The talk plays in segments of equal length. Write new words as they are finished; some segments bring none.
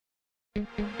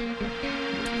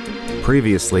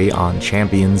Previously on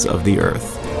Champions of the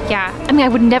Earth. Yeah, I mean, I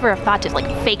would never have thought to,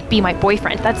 fake be my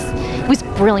boyfriend. It was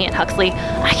brilliant, Huxley.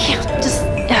 I can't just,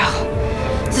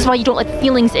 This is why you don't let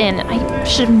feelings in. I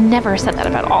should have never said that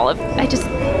about Olive.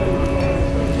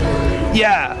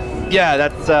 Yeah,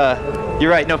 that's,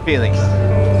 you're right, no feelings.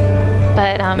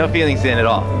 But, No feelings in at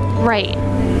all. Right.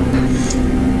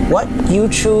 What you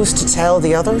choose to tell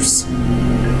the others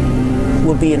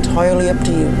will be entirely up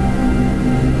to you.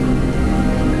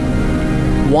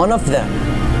 One of them,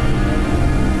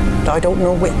 I don't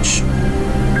know which,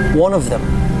 one of them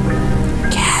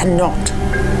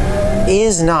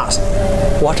is not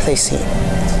what they seem.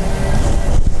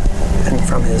 And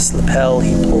from his lapel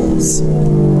he pulls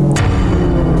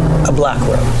a black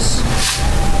rose.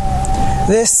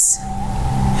 This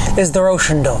is the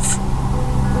Roshan Dove.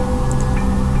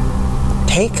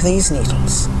 Take these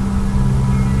needles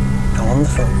on the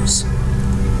furs.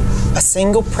 A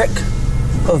single prick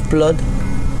of blood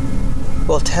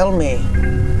will tell me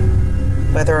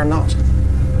whether or not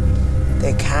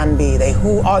they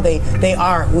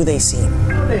are who they seem.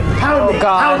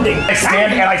 Pounding. I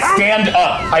stand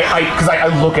up. Because I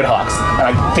look at Hux and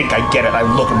I think I get it. I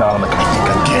look at Mel and I'm like, I think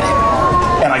I get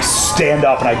it. And I stand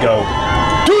up and I go,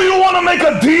 do you want to make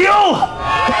a deal?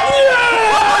 Yeah!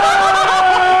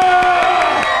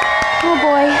 Oh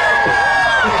boy.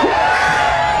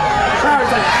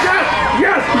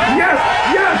 Yes!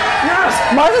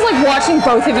 Martha's watching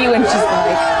both of you and she's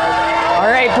like, all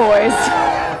right, boys.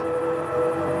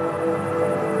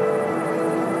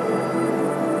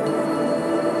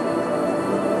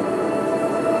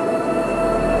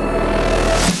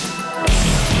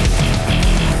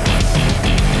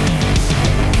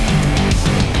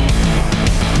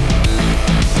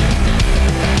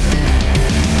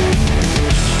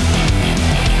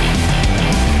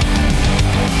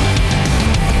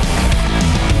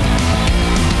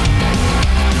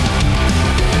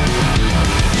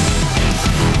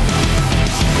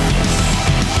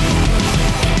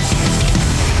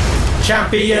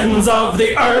 Champions of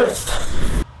the Earth!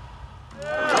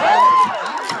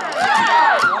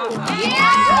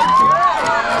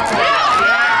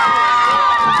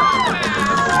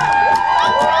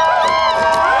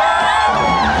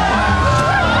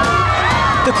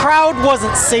 The crowd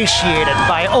wasn't satiated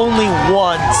by only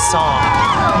one song.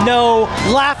 No,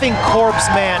 Laughing Corpse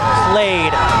Man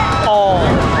played all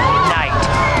night.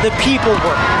 The people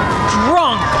were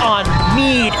drunk on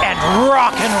mead and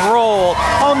rock and roll,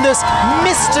 on this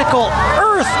mystical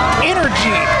earth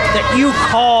energy that you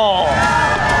call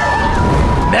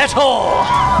metal.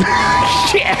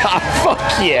 Yeah, fuck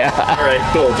yeah. All right,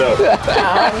 cool, dope.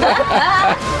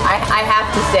 I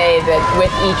have to say that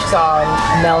with each song,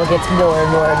 Mel gets more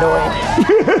and more annoyed.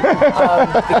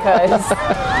 Because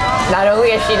not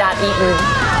only has she not eaten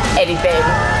anything,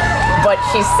 but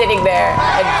she's sitting there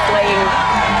and playing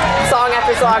song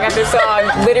after song after song,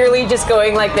 literally just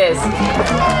going like this.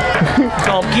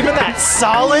 Keeping that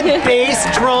solid bass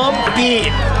drum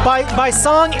beat. By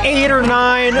song 8 or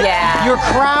 9, your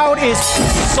crowd is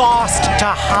sauced to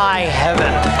high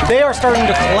heaven. They are starting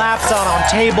to collapse out on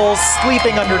tables,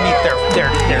 sleeping underneath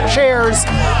their chairs.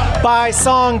 By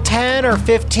song 10 or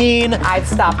 15, I've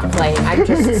stopped playing. I'm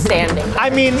just standing. I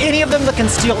mean, any of them that can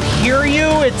still hear you,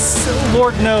 it's,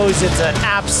 Lord knows, it's an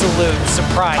absolute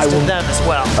surprise to them as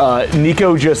well.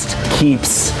 Nico just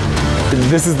keeps,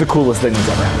 this is the coolest thing that's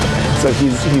ever happened to me. So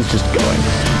he's just going.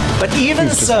 But even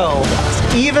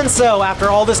so, after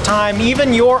all this time,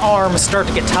 even your arms start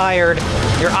to get tired,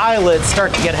 your eyelids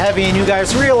start to get heavy, and you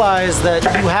guys realize that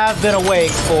you have been awake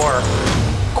for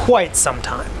quite some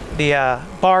time. The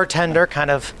bartender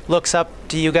kind of looks up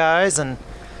to you guys and,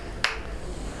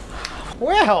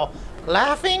 well,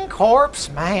 Laughing Corpse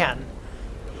Man.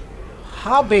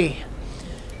 Hobby.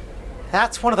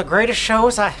 That's one of the greatest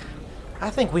shows I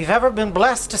think we've ever been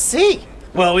blessed to see.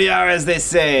 Well, we are, as they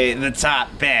say, the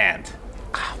top band.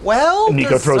 Well,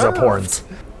 Nico throws up horns.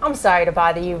 I'm sorry to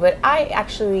bother you, but I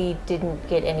actually didn't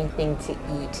get anything to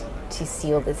eat to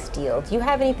seal this deal. Do you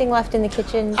have anything left in the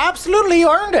kitchen? Absolutely, you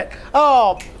earned it.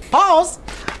 Oh, pause.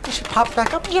 You should pop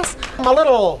back up. Yes, a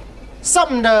little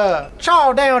something to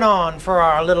chow down on for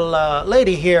our little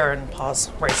lady here. And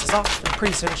pause races off. And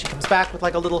pretty soon she comes back with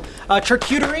like a little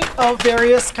charcuterie of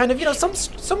various kind of,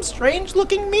 some strange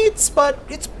looking meats, but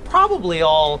it's probably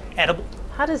all edible.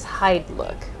 How does Hyde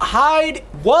look? Hyde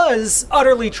was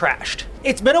utterly trashed.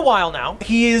 It's been a while now.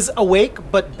 He is awake,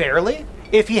 but barely.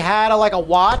 If he had a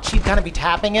watch, he'd kind of be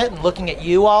tapping it and looking at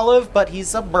you, Olive, but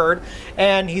he's a bird,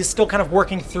 and he's still kind of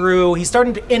working through. He's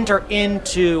starting to enter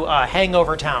into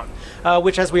Hangover Town,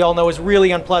 which, as we all know, is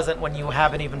really unpleasant when you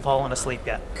haven't even fallen asleep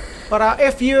yet. But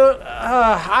if you...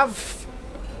 I've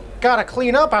got to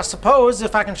clean up, I suppose,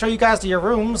 if I can show you guys to your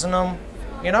rooms, and,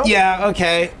 Yeah,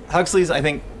 okay. Huxley's, I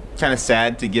think, kind of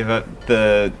sad to give up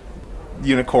the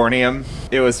unicornium.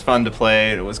 It was fun to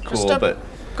play. It was cool, but...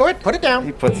 Go ahead, put it down.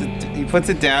 He puts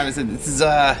it down and said,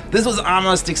 this was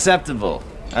almost acceptable.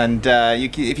 And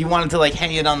if you wanted to,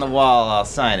 hang it on the wall, I'll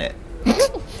sign it.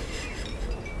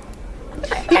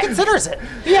 He considers it.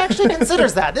 He actually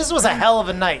considers that. This was a hell of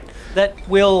a night that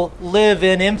will live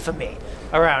in infamy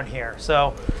around here.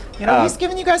 So, he's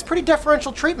giving you guys pretty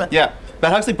deferential treatment. Yeah,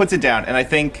 but Huxley puts it down, and I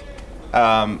think,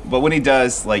 but when he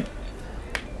does,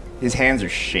 his hands are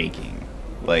shaking,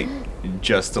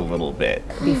 just a little bit.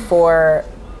 Before,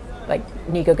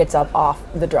 Nico gets up off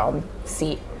the drum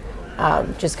seat,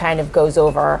 just kind of goes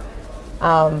over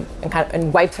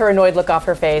and wipes her annoyed look off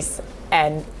her face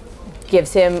and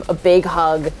gives him a big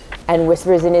hug and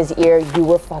whispers in his ear, "You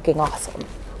were fucking awesome."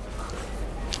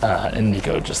 And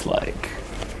Nico just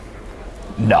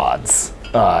nods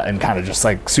and kind of just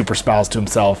super smiles to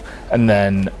himself, and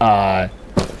then kind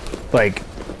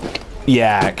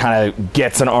of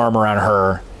gets an arm around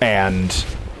her and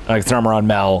gets an arm around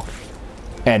Mel,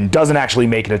 and doesn't actually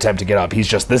make an attempt to get up.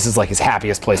 This is his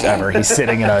happiest place ever. He's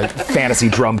sitting in a fantasy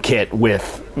drum kit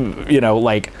with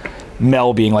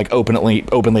Mel being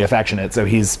openly affectionate. So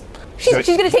she's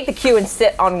gonna take the cue and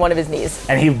sit on one of his knees.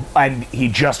 And he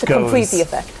just to goes complete the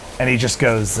effect. And he just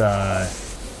goes, I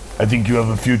think you have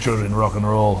a future in rock and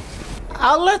roll.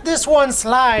 I'll let this one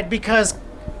slide because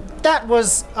that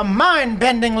was a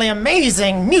mind-bendingly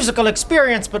amazing musical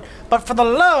experience, but for the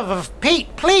love of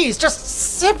Pete, please just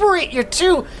separate your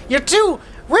two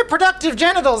reproductive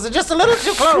genitals. They're just a little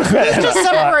too close. Please just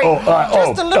separate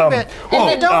just a little bit.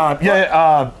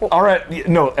 All right.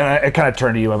 No, and I kind of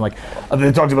turn to you. I'm like,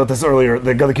 they talked about this earlier.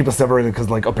 They got to keep us separated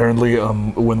because, apparently,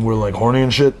 when we're horny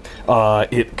and shit,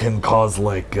 it can cause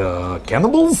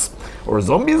cannibals or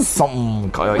zombies,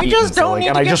 something. We just don't need to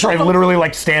and I get just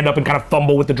stand stand up and kind of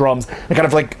fumble with the drums and kind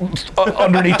of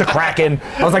underneath the kraken.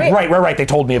 I was like, right. They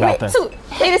told me about this. So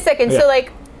wait a second. Yeah. So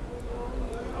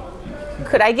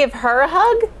could I give her a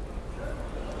hug?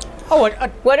 Oh,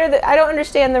 what are the? I don't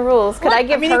understand the rules. Could I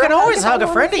give her? You can a hug always hug a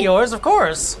friend of yours, of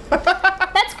course.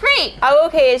 That's great. Oh,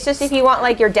 okay. It's just if you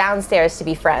want your downstairs to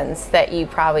be friends, that you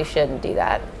probably shouldn't do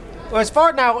that. Well,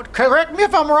 now, correct me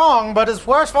if I'm wrong, but as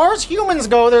far as humans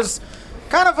go, there's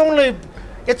kind of only.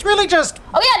 It's really just.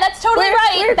 Oh yeah, that's totally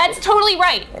right. That's totally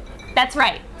right. That's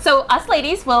right. So us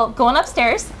ladies will go on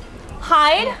upstairs.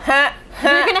 Hyde,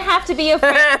 you're gonna have to be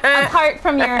apart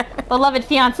from your beloved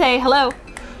fiance. Hello,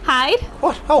 Hyde.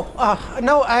 What?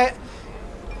 No,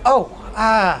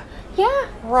 Yeah.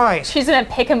 Right. She's gonna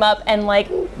pick him up and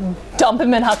dump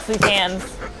him in Huxley's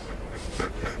hands.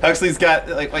 Huxley's got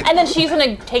And then she's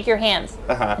gonna take your hands.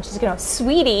 And she's gonna,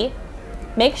 sweetie,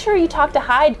 make sure you talk to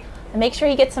Hyde and make sure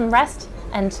he gets some rest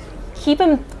and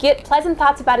get pleasant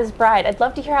thoughts about his bride. I'd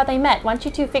love to hear how they met. Why don't you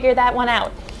two figure that one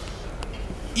out?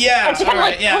 Yeah, and she kinda, all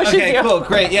right, yeah, pushes okay, you. cool,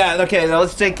 great, yeah, okay, now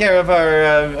let's take care of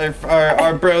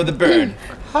our bro, the bird.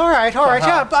 All right,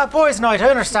 yeah, boys' night, I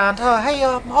understand. Hey,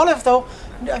 Olive, though,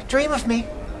 dream of me.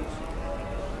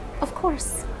 Of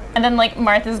course. And then,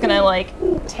 Martha's gonna,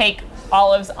 take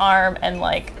Olive's arm and,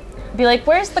 be like,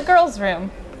 where's the girls'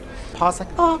 room? Pa's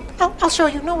I'll show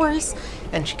you, no worries.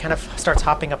 And she kind of starts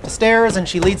hopping up the stairs, and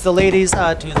she leads the ladies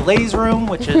to the ladies' room,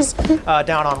 which is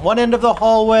down on one end of the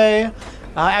hallway.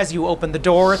 As you open the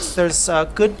door, there's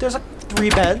 3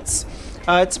 beds.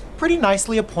 It's pretty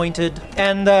nicely appointed,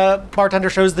 and the bartender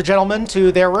shows the gentlemen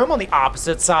to their room on the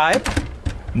opposite side.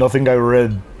 Nothing I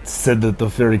read said that the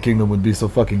fairy kingdom would be so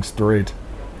fucking straight,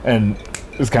 and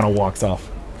just kind of walks off.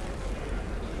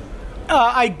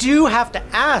 I do have to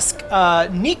ask,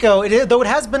 Nico, though it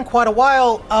has been quite a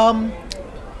while,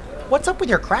 what's up with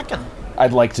your kraken?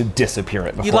 I'd like to disappear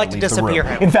it before You'd like I to leave the disappear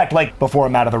room. him. In fact, before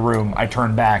I'm out of the room, I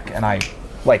turn back and I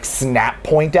snap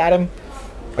point at him.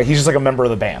 He's just a member of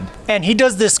the band. And he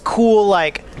does this cool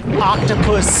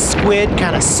octopus squid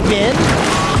kind of spin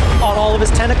on all of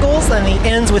his tentacles, and he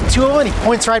ends with 2 of them, and he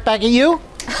points right back at you.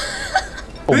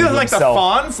 These are the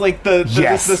fawns,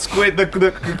 Yes. the squid, the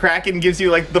kraken gives you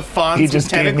the fawns. He just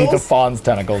tentacles? gave me the fawn's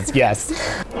tentacles. Yes.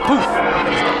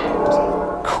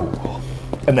 Cool.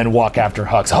 And then walk after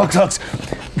Hux. Hux.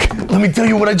 Let me tell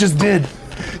you what I just did.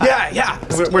 Yeah.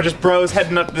 We're just bros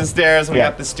heading up the stairs, and we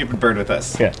got this stupid bird with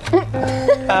us. Yeah.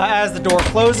 As the door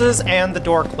closes,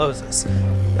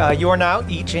 you are now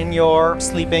each in your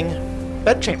sleeping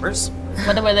bedchambers.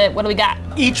 What do we got?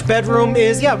 Each bedroom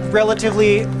is,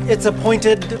 relatively, it's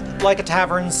appointed like a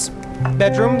tavern's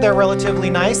bedroom. They're relatively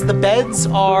nice. The beds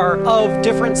are of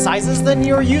different sizes than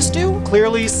you're used to.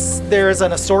 Clearly, there's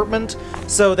an assortment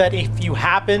so that if you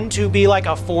happen to be like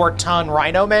a 4-ton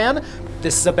rhino man,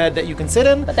 this is a bed that you can sit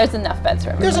in. But there's enough beds for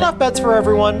everyone. There's enough beds for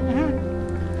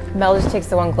everyone. Mel just takes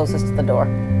the one closest to the door.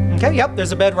 Okay, yep,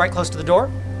 there's a bed right close to the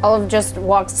door. Olive just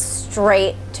walks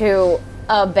straight to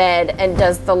a bed and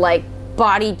does the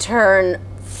body turn,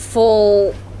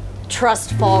 full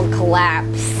trust fall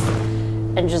collapse,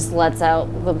 and just lets out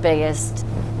the biggest.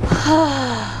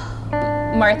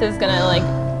 Martha's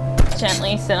gonna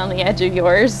gently sit on the edge of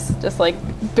yours, just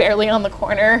barely on the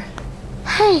corner.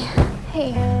 Hey,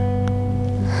 Hey.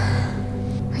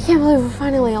 I can't believe we're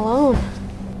finally alone.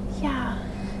 Yeah.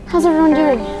 How's everyone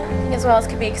doing? As well as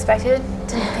could be expected.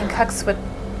 Didn't think Hux would.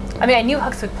 I mean, I knew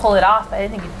Hux would pull it off, but I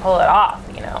didn't think he'd pull it off,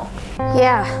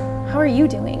 Yeah. How are you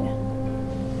doing?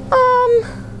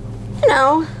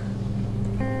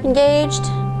 Engaged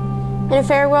in a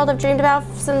fairy world I've dreamed about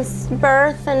since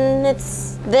birth, and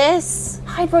it's this.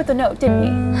 Hyde wrote the note,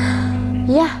 didn't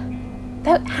he? Yeah.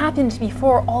 That happened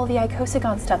before all the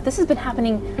Icosagon stuff. This has been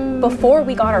happening before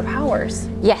we got our powers.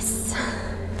 Yes.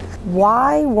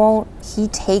 Why won't he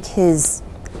take his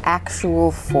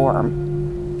actual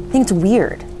form? I think it's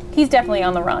weird. He's definitely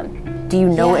on the run. Do you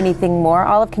know anything more,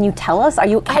 Olive? Can you tell us? Are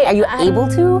you able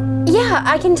to? Yeah,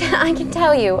 I can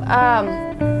tell you.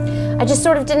 I just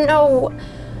sort of didn't know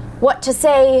what to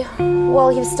say while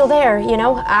he was still there,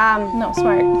 No,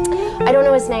 smart. I don't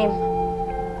know his name.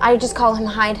 I just call him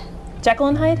Hyde. Jekyll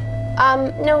and Hyde?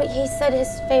 No, he said his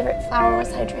favorite flower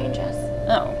was hydrangeas.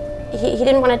 Oh. He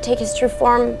didn't want to take his true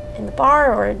form in the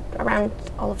bar or around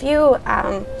all of you.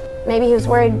 Maybe he was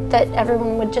worried that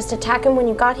everyone would just attack him when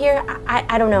you got here.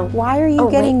 I don't know. Why are you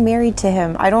getting married to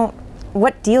him?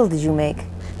 What deal did you make?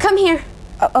 Come here.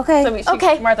 Okay. So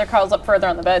Martha crawls up further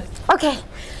on the bed. Okay.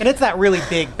 And it's that really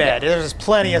big bed. There's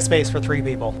plenty of space for 3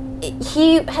 people.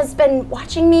 He has been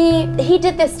watching me. He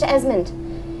did this to Esmond.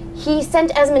 He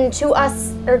sent Esmond to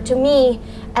us, or to me,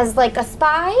 as a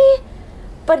spy,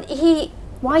 but he...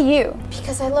 Why you?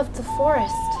 Because I loved the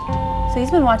forest. So he's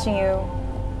been watching you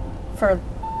for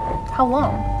how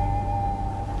long?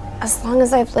 As long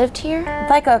as I've lived here.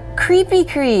 Like a creepy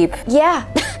creep. Yeah.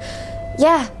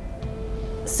 Yeah.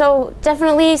 So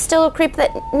definitely still a creep that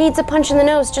needs a punch in the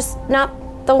nose, just not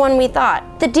the one we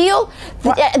thought. The deal,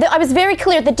 I was very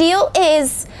clear, the deal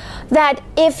is that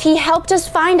if he helped us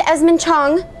find Esmond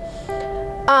Chong,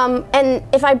 and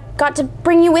if I got to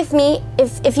bring you with me,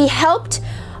 if he helped,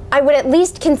 I would at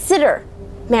least consider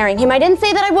marrying him. I didn't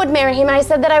say that I would marry him, I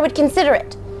said that I would consider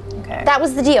it. Okay. That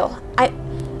was the deal.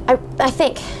 I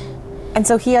think. And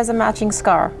so he has a matching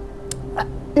scar?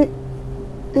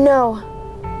 No.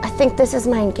 I think this is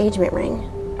my engagement ring.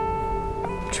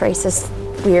 Traces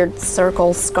weird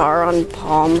circle scar on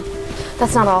palm.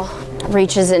 That's not all.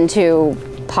 Reaches into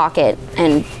pocket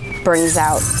and brings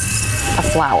out a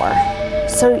flower.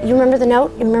 So you remember the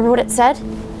note? You remember what it said?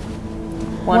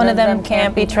 One of them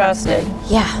can't be trusted.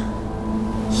 Yeah.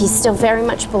 He still very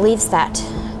much believes that.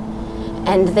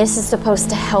 And this is supposed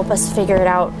to help us figure it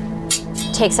out.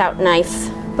 Takes out knife.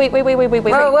 Wait.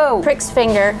 Whoa. Pricks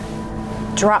finger.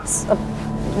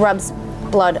 Rubs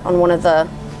blood on one of the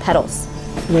petals.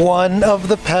 One of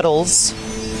the petals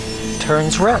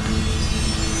turns red.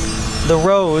 The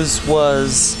rose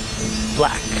was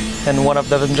black, and one of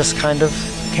them just kind of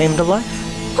came to life.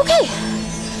 Okay.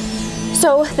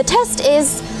 So the test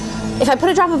is, if I put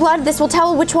a drop of blood, this will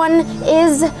tell which one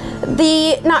is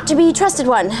the not to be trusted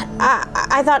one.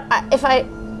 I thought if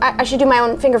I should do my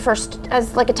own finger first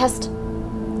as a test.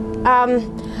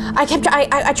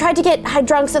 I tried to get Hyde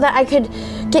drunk so that I could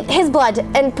get his blood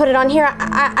and put it on here.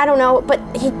 I don't know, but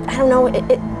I don't know.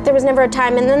 There was never a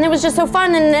time, and then it was just so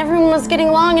fun, and everyone was getting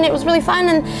along, and it was really fun,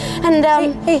 and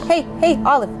Hey,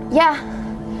 Olive. Yeah.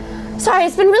 Sorry,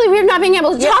 it's been really weird not being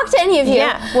able to talk to any of you.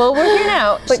 Yeah. Well, we're here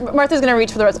now. But Martha's gonna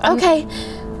reach for the rose. Okay.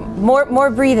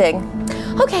 More breathing.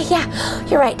 Okay, yeah,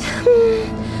 you're right.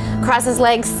 Cross his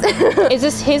legs. Is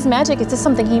this his magic? Is this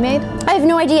something he made? I have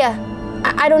no idea.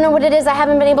 I don't know what it is. I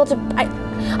haven't been able to.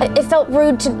 It felt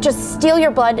rude to just steal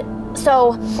your blood,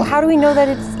 so. Well, how do we know that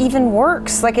it even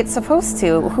works like it's supposed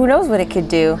to? Who knows what it could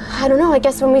do? I don't know. I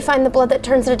guess when we find the blood that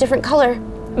turns it a different color.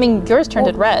 I mean, yours turned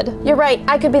it red. You're right.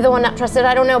 I could be the one not trusted.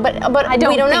 I don't know, but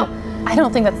we don't know. I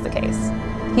don't think that's the case.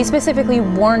 He specifically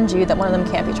warned you that one of them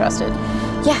can't be trusted.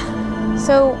 Yeah.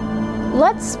 So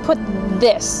let's put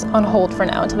this on hold for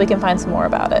now until we can find some more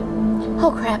about it.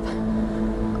 Oh, crap.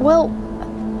 Well,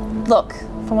 look,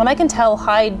 from what I can tell,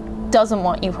 Hyde doesn't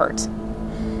want you hurt.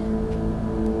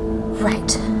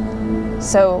 Right.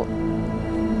 So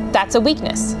that's a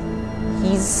weakness.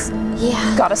 He's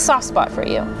got a soft spot for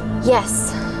you.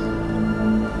 Yes.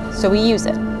 So we use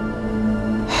it.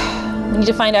 We need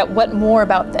to find out what more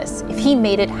about this. If he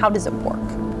made it, how does it work?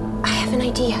 I have an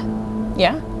idea.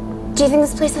 Yeah? Do you think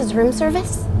this place has room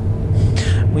service?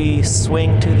 We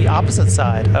swing to the opposite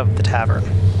side of the tavern.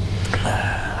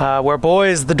 Where,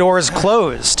 boys, the door is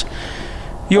closed.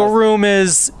 Your room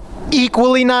is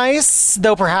equally nice,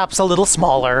 though perhaps a little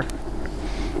smaller.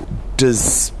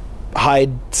 Does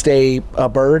Hyde stay a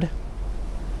bird?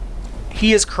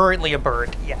 He is currently a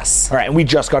bird, yes. All right, and we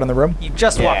just got in the room? You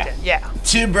just walked in, yeah.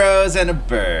 2 bros and a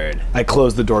bird. I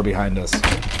closed the door behind us.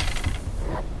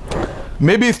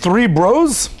 Maybe 3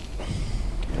 bros?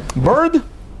 Bird?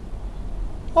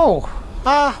 Oh,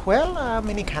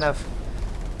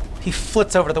 he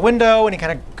flits over to the window and he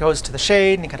kind of goes to the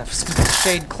shade and he kind of squeaks the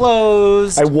shade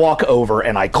closed. I walk over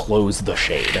and I close the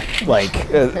shade,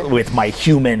 with my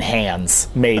human hands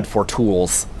made for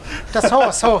tools. That's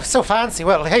so fancy.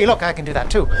 Well, hey, look, I can do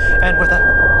that too. And with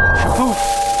a poof,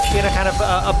 in a kind of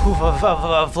a poof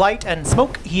of light and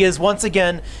smoke, he is once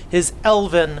again his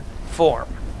elven form.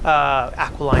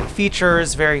 Aquiline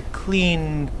features, very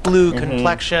clean blue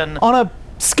complexion. On a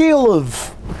scale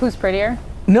of... Who's prettier?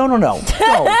 No.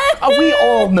 We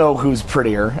all know who's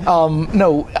prettier.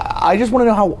 No, I just want to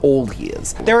know how old he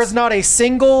is. There is not a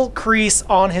single crease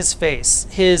on his face.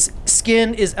 His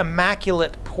skin is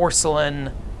immaculate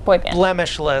porcelain,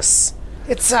 blemishless.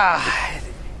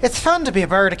 It's fun to be a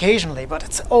bird occasionally, but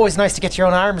it's always nice to get your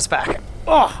own arms back.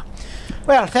 Oh,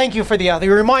 well, thank you for the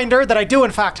reminder that I do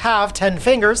in fact have 10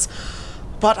 fingers,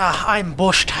 but I'm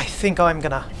bushed. I think I'm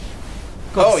gonna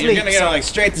go to sleep. You're gonna go like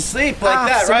straight to sleep like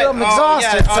that, right? I'm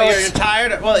exhausted. You're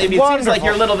tired. Well, it seems like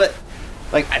you're a little bit.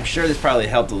 Like, I'm sure this probably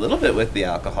helped a little bit with the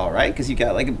alcohol, right? Because you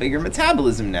got like a bigger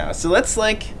metabolism now. So let's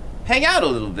hang out a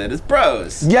little bit as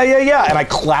bros. Yeah. And I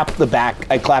clap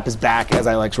his back as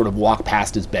I sort of walk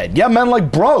past his bed. Yeah, man,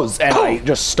 like bros. And I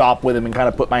just stop with him and kind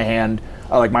of put my hand,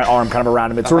 my arm kind of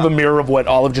around him. It's sort of a mirror of what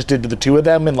Olive just did to the two of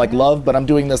them in love, but I'm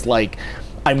doing this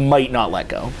I might not let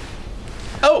go.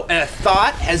 Oh, and a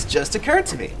thought has just occurred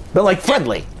to me. But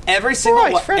friendly. Every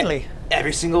single friendly.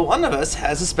 Every single one of us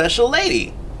has a special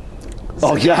lady.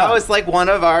 So now it's one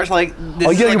of ours.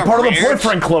 This you're part of the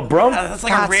boyfriend club, bro. That's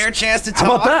a rare chance to talk.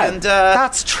 How about that? And,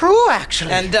 that's true,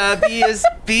 actually. And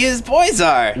be as boys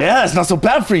are. Yeah, it's not so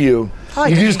bad for you.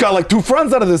 You just got 2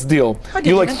 friends out of this deal.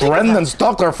 You friend and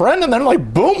stalk our friend, and then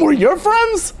boom, we're your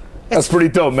friends. That's pretty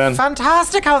dope, man.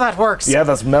 Fantastic how that works. Yeah,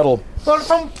 that's metal. Well,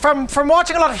 from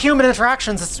watching a lot of human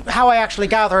interactions, it's how I actually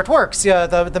gather it works. Yeah,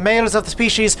 the males of the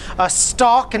species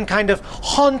stalk and kind of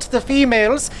hunt the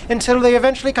females until they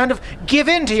eventually kind of give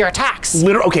in to your attacks.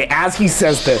 Literally, okay, as he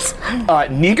says this,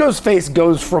 Nico's face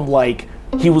goes from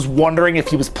he was wondering if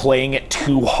he was playing it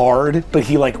too hard, but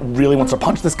he really wants to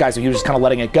punch this guy, so he was just kind of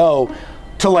letting it go,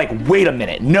 to wait a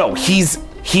minute, no, he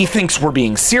thinks we're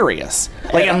being serious.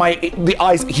 And the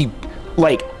eyes, he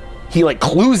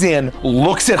clues in,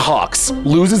 looks at Hux,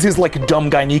 loses his dumb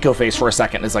guy Nico face for a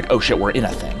second, and is oh shit, we're in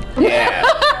a thing. Yeah.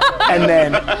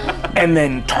 and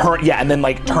then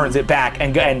turns it back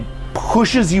and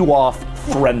pushes you off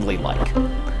friendly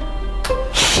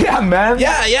Yeah, man.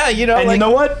 Yeah, And you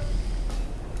know what?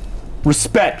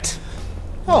 Respect.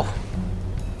 Oh.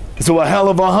 It's a hell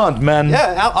of a hunt, man.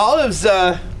 Yeah, Olive's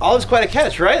quite a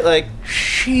catch, right?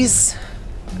 She's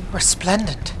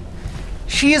resplendent.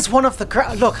 She is one of the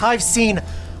look, I've seen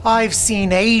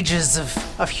ages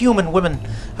of human women.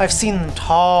 I've seen them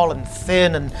tall and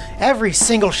thin and every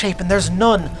single shape, and there's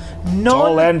none.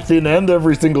 Tall and thin and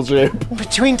every single shape.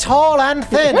 Between tall and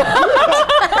thin.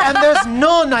 And there's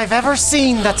none I've ever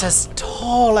seen that's as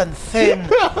tall and thin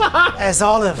as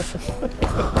Olive.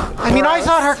 I mean, I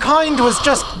thought her kind was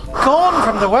just gone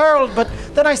from the world, but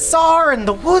then I saw her in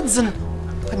the woods, and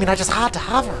I just had to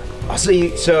have her.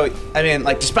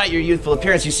 Despite your youthful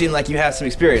appearance, you seem like you have some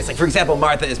experience. For example,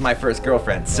 Martha is my first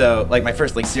girlfriend, so, my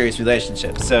first, serious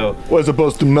relationship, so... As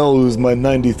opposed to Mel, who's my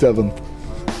 97th.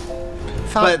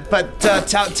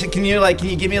 Can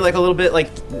you give me, a little bit,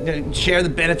 share the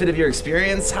benefit of your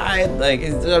experience, Hyde?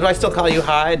 Do I still call you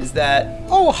Hyde? Is that...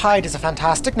 Oh, Hyde is a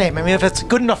fantastic name. If it's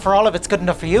good enough for Olive, it's good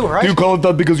enough for you, right? Do you call it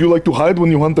that because you like to hide when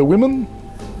you hunt the women?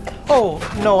 Oh,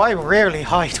 no, I rarely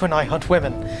hide when I hunt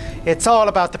women. It's all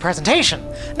about the presentation.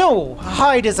 No,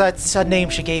 Hyde is a name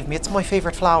she gave me. It's my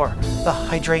favorite flower, the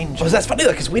hydrangea. Oh, that's funny,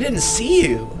 because we didn't see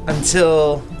you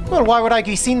until... Well, why would I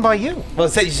be seen by you? Well,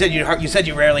 you said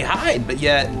you rarely hide, but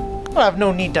yet... Well, I have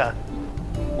no need to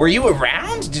Were you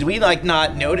around? Did we like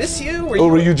not notice you?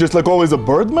 Were you just like always a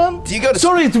bird man? Do you go to?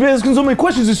 Sorry to be asking so many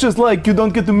questions. It's just like you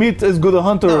don't get to meet as good a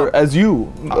hunter as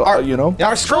you. You know.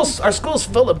 Our school's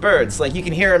full of birds. Like you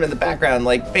can hear them in the background,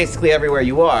 like basically everywhere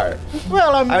you are.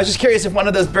 Well, I was just curious if one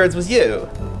of those birds was you.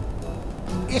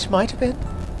 It might have been.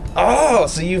 Oh,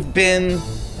 so you've been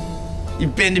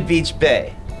to Beach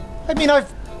Bay. I mean,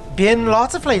 I've been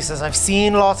lots of places. I've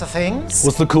seen lots of things.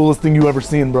 What's the coolest thing you ever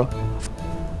seen, bro?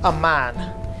 A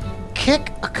man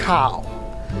kick a cow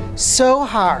so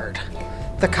hard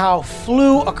the cow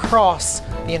flew across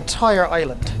the entire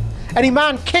island. Any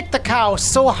man kicked the cow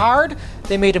so hard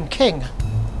they made him king.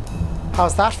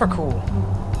 How's that for cool?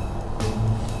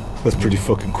 That's pretty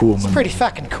fucking cool, man. It's pretty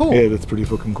fucking cool. Yeah, that's pretty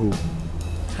fucking cool.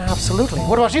 Absolutely.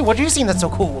 What about you? What have you seen that's so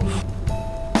cool?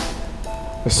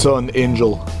 I saw an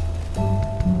angel.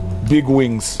 Big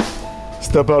wings.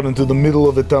 Step out into the middle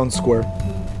of a town square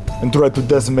and try to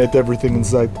decimate everything in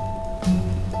sight.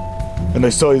 And I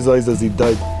saw his eyes as he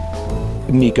died.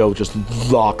 Nico just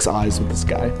locks eyes with this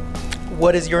guy.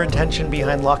 What is your intention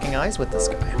behind locking eyes with this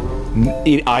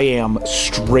guy? I am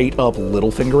straight up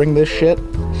little fingering this shit.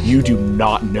 You do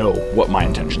not know what my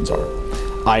intentions are.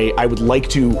 I would like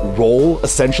to roll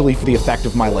essentially for the effect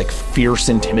of my like fierce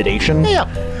intimidation.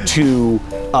 Yeah. To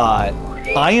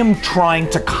I am trying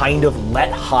to kind of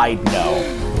let Hyde know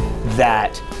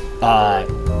that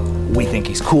we think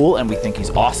he's cool and we think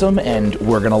he's awesome and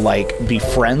we're gonna like be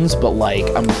friends, but like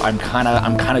I'm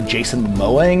kind of Jason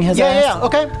Momoaing his ass. Yeah.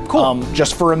 Okay. Cool.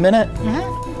 Just for a minute.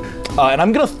 Mm-hmm. And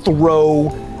I'm gonna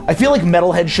throw. I feel like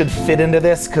Metalhead should fit into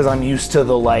this because I'm used to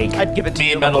the like. I'd give it to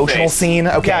you. Emotional scene.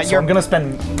 Okay, yeah, so I'm gonna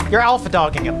spend. You're alpha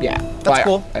dogging him. Yeah, that's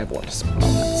cool. I have one to spend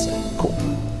on that. So cool.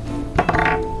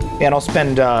 Yeah, and I'll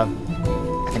spend. I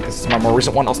think this is my more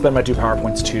recent one. I'll spend my 2 power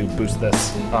points to boost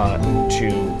this to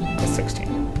a 16.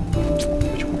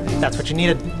 That's what you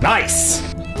needed. Nice.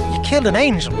 You killed an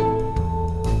angel.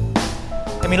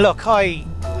 I mean, look, I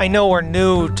know we're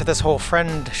new to this whole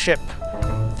friendship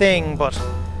thing, but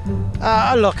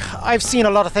look, I've seen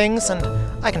a lot of things, and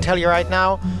I can tell you right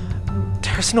now,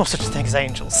 there's no such thing as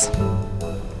angels.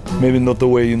 Maybe not the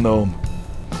way you know him.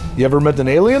 You ever met an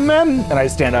alien man? And I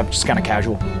stand up, just kind of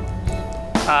casual.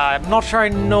 I'm not sure I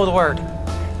know the word.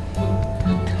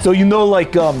 So you know,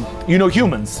 like, you know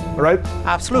humans, right?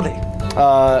 Absolutely.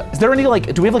 Is there any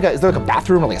like? Do we have like? Is there like a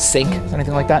bathroom or like a sink? Is there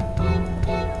anything like that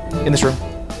in this room?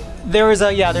 There's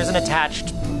an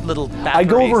attached little bathroom. I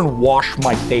go over and wash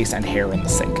my face and hair in the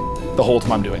sink. The whole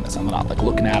time I'm doing this, I'm not like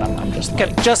looking at him. I'm just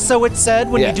like, just so it's said,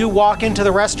 when you do walk into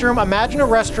the restroom, imagine a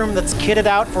restroom that's kitted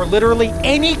out for literally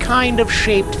any kind of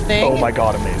shaped thing. Oh my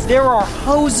god, amazing. There are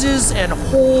hoses and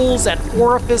holes and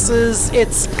orifices.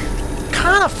 It's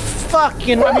kind of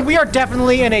fucking. I mean, we are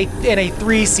definitely in a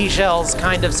 3 seashells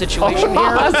kind of situation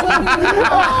here.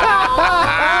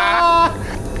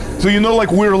 So you know,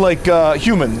 like we're like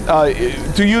human.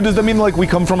 To you, does that mean like we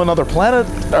come from another planet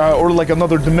or like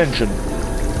another dimension?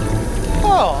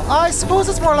 Oh, I suppose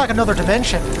it's more like another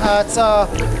dimension.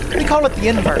 We call it the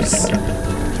inverse.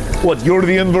 What? You're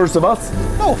the inverse of us?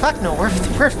 Oh, fuck no.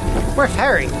 We're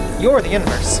fairy. You're the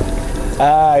inverse.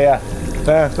 Yeah.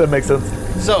 That makes sense.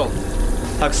 So,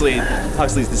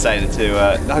 Huxley's decided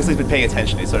to. Huxley's been paying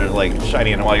attention. He's sort of like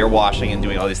shining in while you're washing and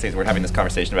doing all these things. We're having this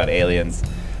conversation about aliens.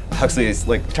 Huxley is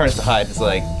like turns to Hyde and is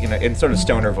like, you know, in sort of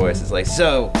stoner voice, is like,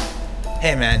 so,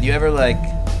 hey man, you ever like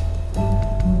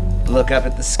look up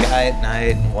at the sky at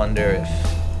night and wonder if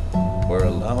we're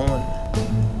alone?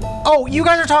 Oh, you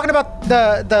guys are talking about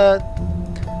the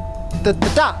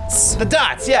dots. The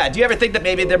dots, yeah. Do you ever think that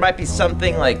maybe there might be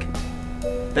something like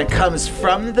that comes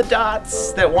from the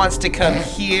dots that wants to come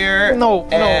here? No.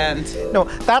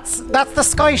 That's the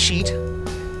sky sheet,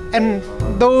 and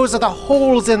those are the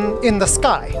holes in the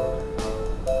sky.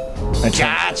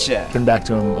 Gotcha. Turn back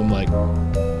to him. I'm like,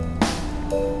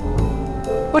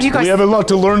 what do you guys? We have a lot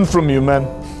to learn from you, man.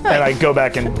 And I go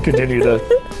back and continue to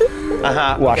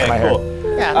wash my hair.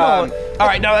 Yeah. No. All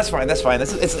right, no, that's fine.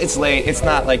 It's late. It's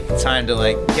not like time to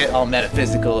like get all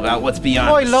metaphysical about what's beyond.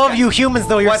 Oh, I the love sky. you humans,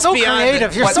 though. You're so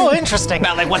creative. You're so interesting.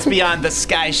 About like what's beyond the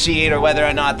sky sheet, or whether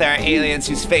or not there are aliens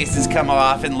whose faces come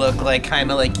off and look like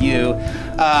kind of like you.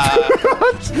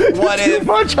 What if too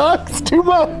much, Hux? Too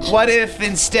much. What if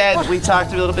instead we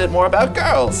talked a little bit more about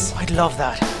girls? I'd love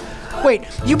that. Wait,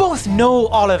 you both know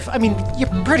Olive. I mean, you're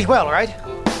pretty well, right?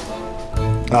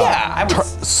 Yeah, I would.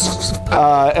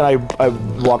 And I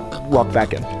walk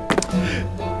back in.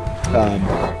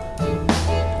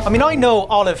 I mean, I know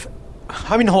Olive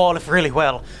really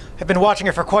well. I've been watching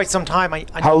her for quite some time.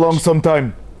 How long? Some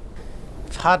time?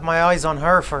 I've had my eyes on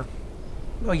her for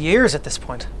years at this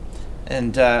point.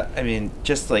 And, I mean,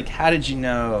 just like, how did you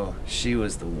know she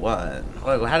was the one?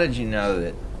 Like, how did you know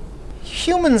that?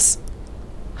 Humans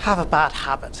have a bad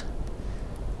habit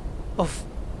of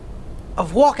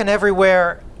walking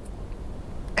everywhere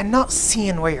and not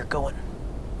seeing where you're going.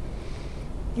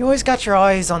 You always got your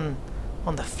eyes on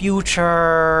the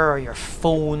future, or your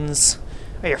phones,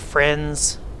 or your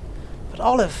friends. But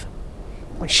Olive,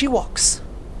 when she walks,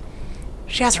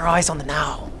 she has her eyes on the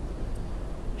now.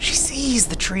 She sees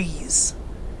the trees,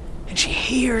 and she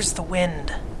hears the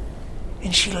wind,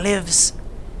 and she lives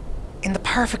in the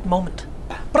perfect moment.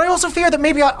 But I also fear that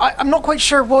maybe I'm not quite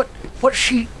sure what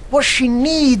she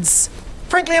needs.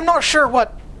 Frankly, I'm not sure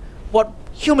what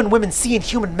human women see in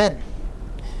human men.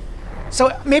 So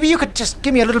maybe you could just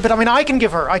give me a little bit. I mean, I can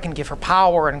give her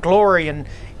power and glory and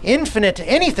infinite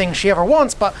anything she ever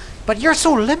wants, but you're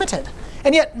so limited.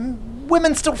 And yet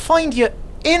women still find you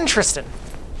interesting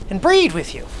and breed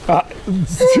with you.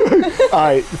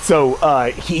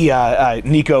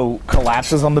 Nico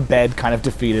collapses on the bed, kind of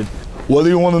defeated. What do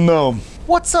you want to know?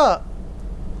 What's a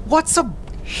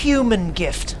human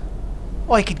gift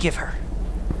I could give her?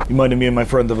 You mind me and my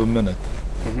friend of a minute?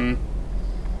 Mm-hmm.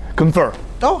 Confer.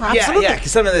 Oh, absolutely. Yeah,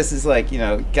 because some of this is like,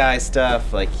 guy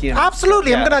stuff, like,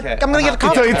 Absolutely, I'm gonna get a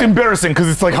copy. It's embarrassing because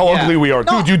it's like how ugly we are.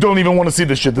 No. Dude, you don't even want to see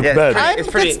this shit. It's bad.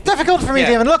 It's difficult for me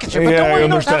to even look at you, but don't worry,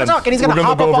 have a talk. And he's gonna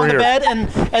hop up on the bed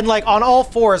and like on all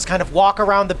fours kind of walk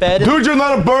around the bed. Dude, you're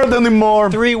not a bird anymore.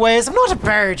 3 ways. I'm not a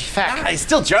bird, you fuck. He's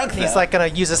still drunk, He's like gonna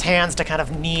use his hands to kind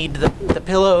of knead the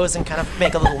pillows and kind of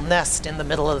make a little nest in the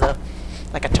middle of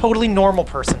like a totally normal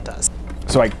person does.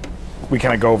 So we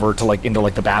kind of go over to into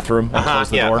the bathroom and close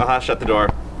the door. Shut the door,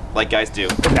 like guys do.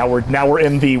 Now we're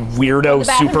in the weirdo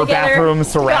super bathroom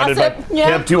surrounded by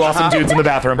two awesome dudes in the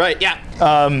bathroom. Right, yeah.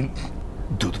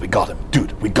 Dude, we got him.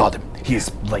 He's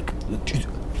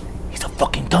a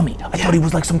fucking dummy. I thought he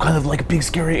was like some kind of like big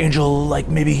scary angel, like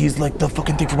maybe he's like the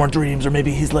fucking thing from our dreams, or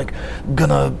maybe he's like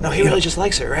gonna. No, he really just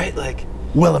likes her, right? Like.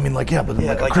 Well, I mean, but in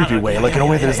like a creepy way, in a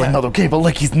way that is like not okay. But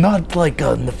like, he's not like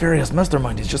a nefarious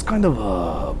mastermind. He's just kind of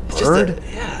a bird.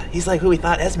 He's like who we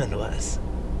thought Esmond was.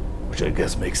 Which I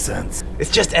guess makes sense.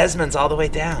 It's just Esmond's all the way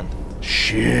down.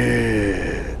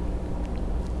 Shit.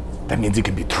 That means he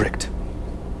can be tricked.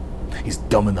 He's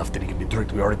dumb enough that he can be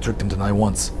tricked. We already tricked him tonight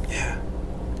once. Yeah.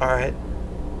 All right.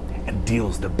 And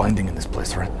deals, they're binding in this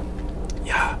place, right?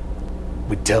 Yeah.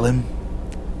 We tell him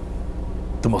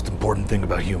the most important thing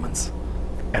about humans.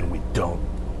 And we don't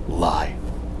lie.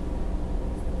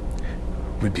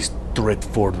 We'd be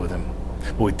straightforward with him.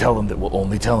 But we tell him that we'll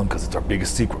only tell him because it's our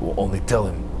biggest secret. We'll only tell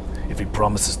him if he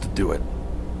promises to do it.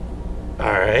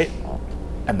 All right.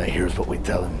 And then here's what we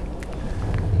tell him.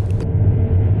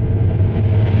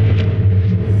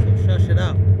 So shush it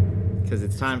up. Because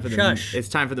it's time for the Shush. It's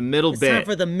time for the middle bit. It's time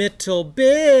for the middle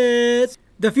bit.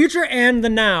 The future and the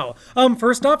now.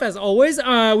 First off, as always,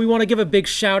 we want to give a big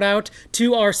shout out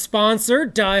to our sponsor,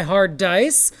 Die Hard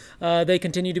Dice. They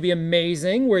continue to be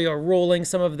amazing. We are rolling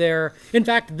some of their... In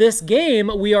fact, this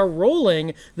game, we are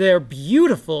rolling their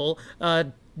beautiful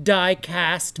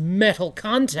die-cast metal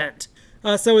content.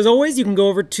 So as always, you can go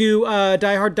over to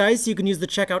Die Hard Dice. You can use the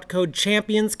checkout code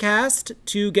ChampionsCast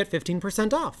to get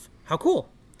 15% off. How cool.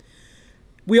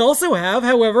 We also have,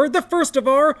 however, the first of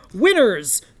our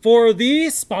winners for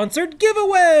the sponsored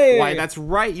giveaway. Why, that's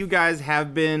right. You guys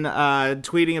have been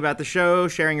tweeting about the show,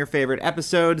 sharing your favorite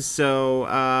episodes.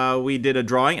 So we did a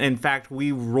drawing. And in fact,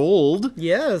 we rolled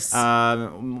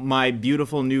my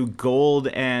beautiful new gold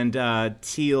and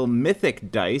teal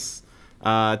mythic dice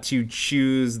to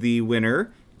choose the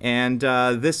winner. And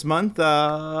this month...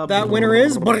 that winner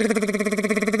is...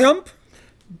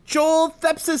 Joel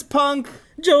Thepsis Punk.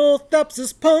 Joel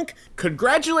Thepsis Punk.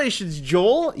 Congratulations,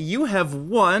 Joel. You have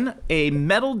won a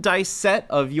metal dice set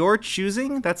of your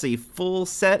choosing. That's a full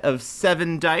set of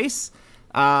 7 dice.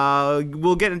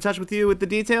 We'll get in touch with you with the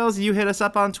details. You hit us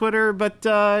up on Twitter, but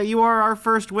you are our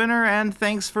first winner, and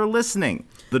thanks for listening.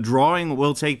 The drawing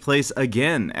will take place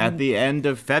again at the end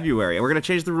of February. We're going to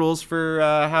change the rules for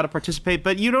how to participate,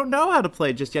 but you don't know how to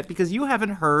play just yet because you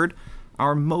haven't heard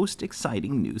our most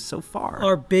exciting news so far.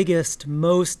 Our biggest,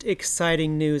 most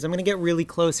exciting news. I'm going to get really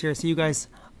close here so you guys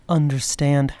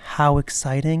understand how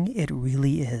exciting it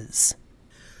really is.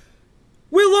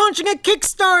 We're launching a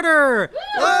Kickstarter!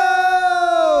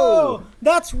 Whoa!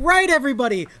 That's right,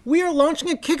 everybody. We are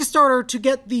launching a Kickstarter to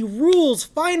get the rules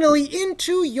finally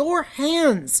into your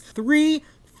hands. 3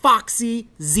 Foxy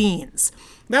zines.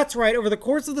 That's right. Over the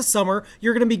course of the summer,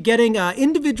 you're going to be getting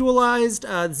individualized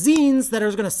zines that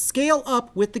are going to scale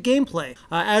up with the gameplay.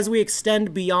 As we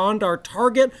extend beyond our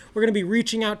target, we're going to be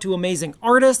reaching out to amazing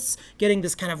artists, getting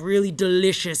this kind of really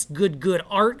delicious, good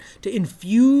art to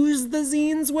infuse the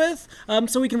zines with,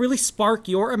 so we can really spark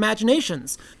your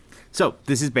imaginations. So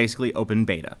this is basically open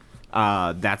beta.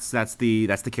 That's the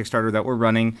Kickstarter that we're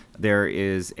running. There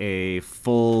is a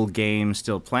full game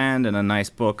still planned and a nice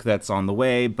book that's on the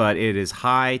way, but it is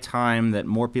high time that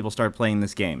more people start playing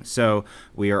this game. So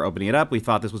we are opening it up. We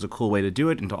thought this was a cool way to do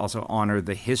it and to also honor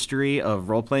the history of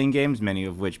role-playing games, many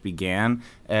of which began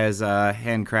as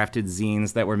handcrafted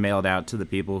zines that were mailed out to the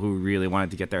people who really wanted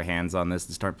to get their hands on this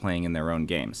and start playing in their own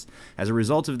games. As a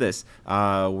result of this,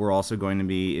 we're also going to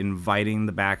be inviting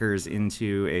the backers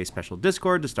into a special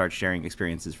Discord to start sharing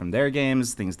experiences from their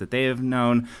games, things that they have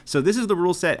known. So this is the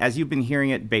rule set as you've been hearing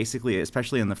it, basically,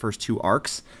 especially in the first 2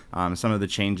 arcs. Some of the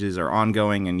changes are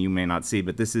ongoing and you may not see,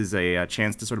 but this is a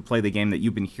chance to sort of play the game that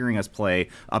you've been hearing us play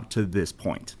up to this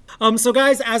point. So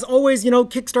guys, as always,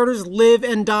 Kickstarters live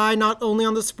and die not only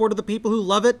on the support of the people who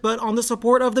love it, but on the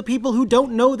support of the people who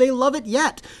don't know they love it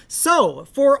yet. So,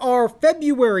 for our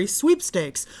February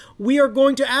sweepstakes, we are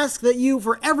going to ask that you,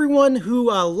 for everyone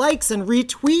who likes and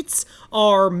retweets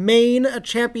our main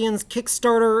Champions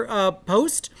Kickstarter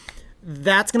post,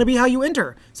 that's going to be how you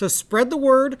enter. So spread the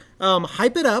word,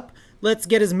 hype it up. Let's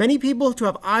get as many people to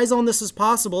have eyes on this as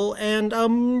possible and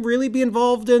really be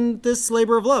involved in this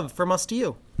labor of love from us to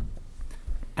you.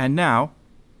 And now,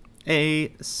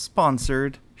 a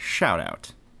sponsored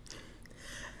shout-out.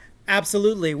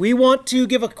 Absolutely. We want to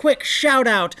give a quick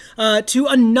shout-out to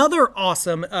another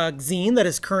awesome zine that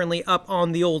is currently up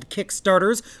on the old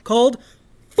Kickstarters called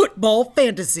Football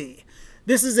Fantasy.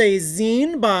 This is a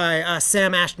zine by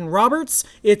Sam Ashton Roberts.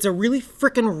 It's a really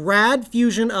frickin' rad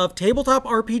fusion of tabletop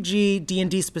RPG,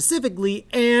 D&D specifically,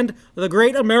 and the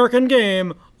great American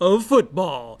game of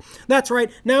football. That's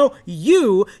right, now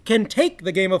you can take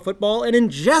the game of football and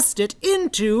ingest it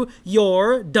into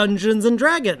your Dungeons &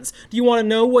 Dragons. Do you want to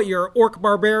know what your orc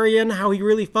barbarian, how he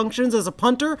really functions as a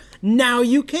punter? Now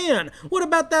you can. What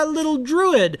about that little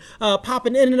druid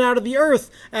popping in and out of the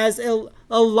earth as a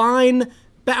line...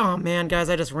 Oh man, guys,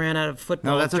 I just ran out of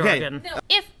football jargon. Okay. No,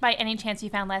 if by any chance you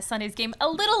found last Sunday's game a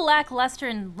little lackluster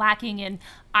and lacking in,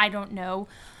 I don't know,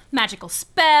 magical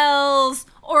spells,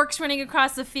 orcs running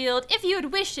across the field, if you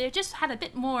would wish it just had a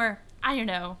bit more, I don't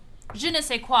know, je ne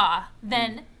sais quoi,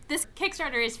 then this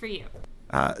Kickstarter is for you.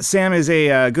 Sam is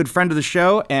a good friend of the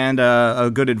show and a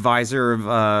good advisor of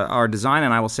our design,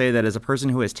 and I will say that as a person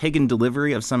who has taken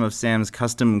delivery of some of Sam's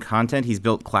custom content, he's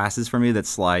built classes for me that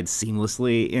slide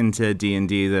seamlessly into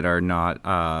D&D that are not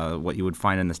what you would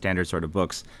find in the standard sort of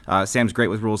books. Sam's great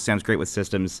with rules, Sam's great with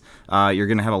systems. You're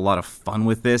going to have a lot of fun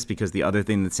with this because the other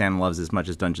thing that Sam loves as much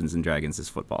as Dungeons & Dragons is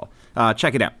football.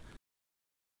 Check it out.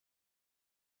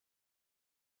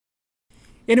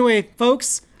 Anyway,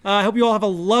 folks... I hope you all have a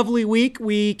lovely week.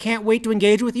 We can't wait to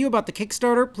engage with you about the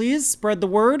Kickstarter. Please spread the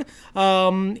word.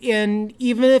 And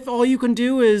even if all you can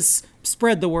do is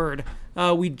spread the word,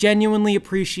 we genuinely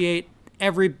appreciate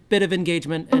every bit of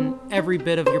engagement and every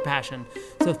bit of your passion.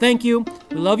 So thank you.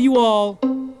 We love you all,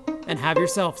 and have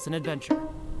yourselves an adventure.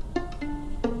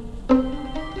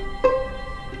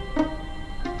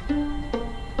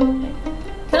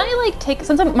 Can I, take...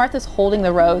 Since Martha's holding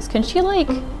the rose, can she, I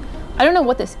don't know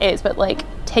what this is, but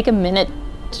take a minute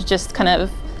to just kind of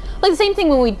the same thing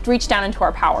when we reach down into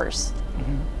our powers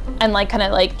and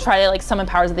try to summon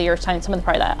powers of the earth, summon the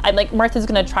power of that. Martha's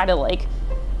gonna try to I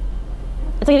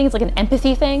think it's an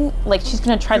empathy thing. She's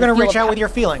gonna try to reach out with your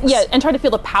feelings. Yeah, and try to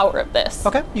feel the power of this.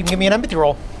 Okay, you can give me an empathy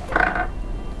roll.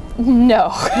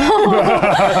 No.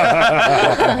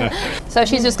 So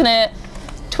she's just gonna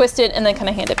twist it and then kind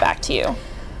of hand it back to you.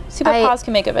 See what Paz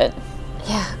can make of it.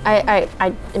 Yeah,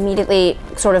 I immediately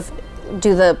sort of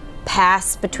do the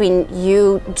pass between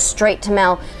you straight to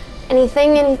Mel. Any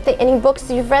books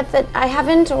that you've read that I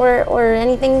haven't, or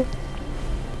anything?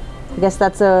 I guess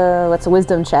that's a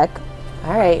wisdom check.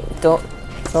 All right, don't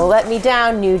let me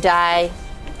down, new die.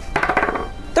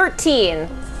 13.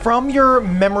 From your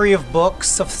memory of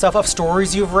books, of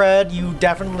stories you've read, you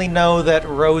definitely know that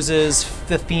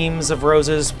the themes of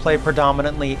roses play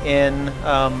predominantly in,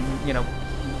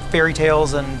 fairy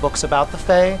tales and books about the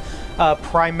Fae.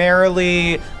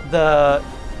 Primarily, the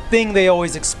thing they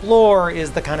always explore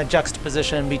is the kind of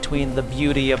juxtaposition between the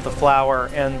beauty of the flower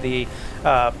and the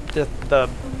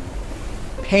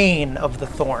pain of the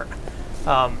thorn.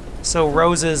 So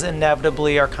roses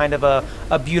inevitably are kind of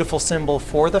a beautiful symbol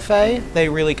for the Fae. They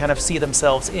really kind of see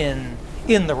themselves in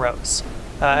the rose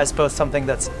as both something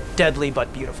that's deadly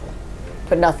but beautiful.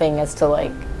 but nothing as to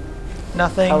like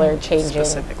Nothing color changing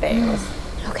specific. things.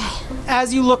 Okay.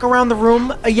 As you look around the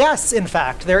room, yes, in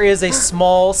fact, there is a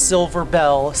small silver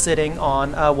bell sitting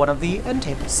on one of the end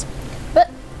tables.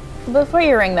 But before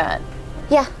you ring that,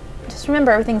 Yeah. just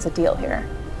remember everything's a deal here.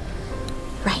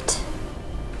 Right.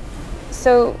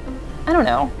 So, I don't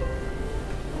know.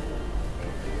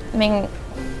 I mean,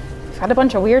 we've got a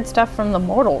bunch of weird stuff from the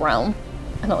mortal realm.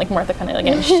 I don't like Martha kind of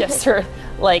again shifts her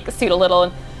like suit a little,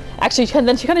 and actually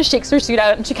then she kind of shakes her suit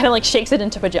out and she kind of like shakes it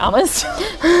into pajamas.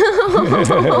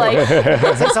 Like,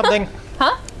 Say something.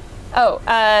 huh? Oh,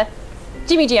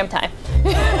 Jimmy Jam time.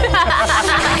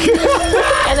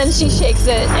 And then she shakes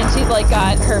it and she's like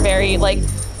got her very like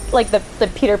the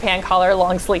Peter Pan collar,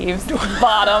 long sleeves,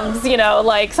 bottoms, you know,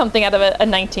 like something out of a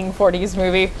 1940s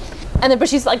movie. And then, but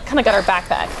she's like kind of got her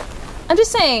backpack. I'm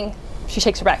just saying, she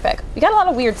shakes her backpack. We got a lot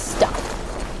of weird stuff.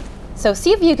 So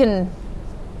see if you can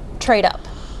trade up.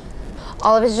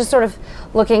 Olive is just sort of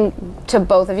looking to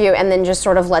both of you and then just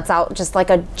sort of lets out just like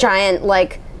a giant,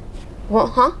 like, well,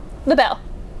 huh? The bell.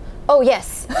 Oh,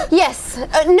 yes. Yes.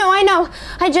 No, I know.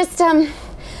 I just, and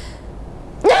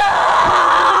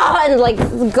like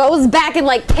goes back and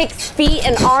like kicks feet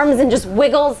and arms and just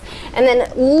wiggles and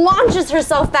then launches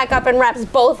herself back up and wraps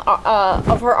both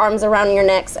of her arms around your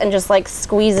necks and just like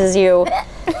squeezes you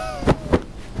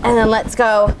and then lets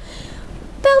go.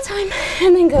 Bell time.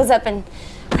 And then goes up and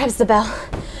grabs the bell.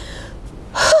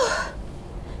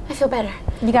 I feel better.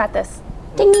 You got this.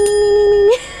 Ding, ding, ding, ding,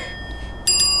 ding.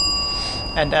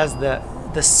 And as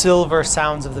the silver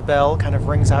sounds of the bell kind of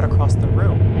rings out across the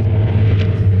room.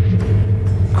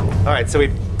 All right, so we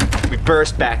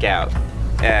burst back out,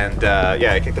 and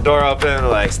I kick the door open.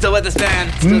 Like, still with us,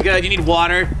 man? Still good? You need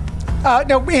water?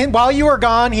 No, while you were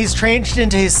gone, he's changed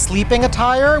into his sleeping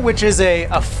attire, which is a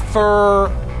fur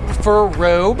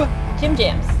robe. Jim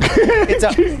Jams.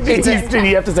 Did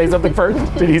he have to say something first?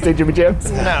 Did he say Jimmy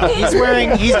Jams? No,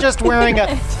 he's just wearing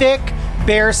a thick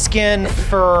bearskin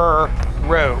fur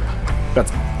robe.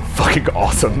 That's fucking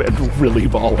awesome and really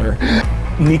baller.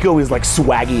 Nico is like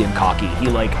swaggy and cocky. He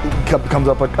like comes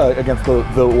up against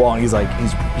the wall and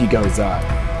he goes,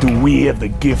 do we have the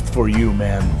gift for you,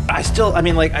 man? I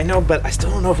know, but I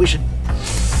still don't know if we should.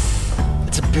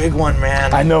 It's a big one,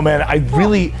 man. I know, man.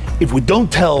 If we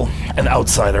don't tell an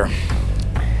outsider,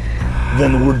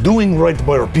 then we're doing right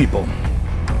by our people.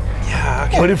 Yeah,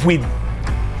 okay. But if we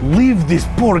leave this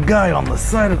poor guy on the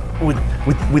side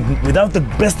without the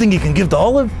best thing he can give to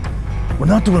Olive, we're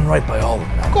not doing right by Olive.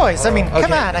 Guys, I mean, come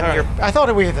okay, on. I mean, I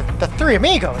thought we were the three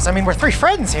amigos. I mean, we're three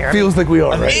friends here. Feels like we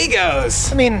are, right?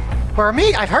 Amigos! I mean, we're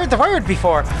amigos. I've heard the word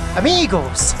before.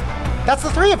 Amigos. That's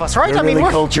the three of us, right? They're I mean, really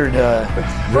we're cultured,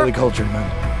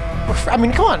 man. I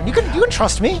mean, come on. You can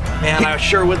trust me. Man, I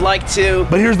sure would like to.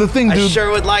 But here's the thing, dude. I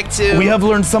sure would like to. We have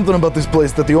learned something about this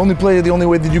place, that the only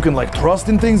way that you can like trust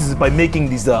in things is by making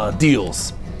these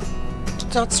deals.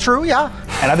 That's true, yeah.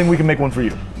 And I think we can make one for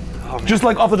you. Just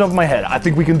like off the top of my head, I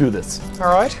think we can do this.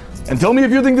 All right. And tell me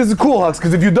if you think this is cool, Hux,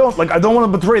 because if you don't, I don't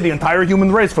want to betray the entire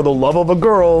human race for the love of a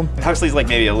girl. Huxley's like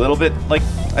maybe a little bit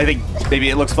I think maybe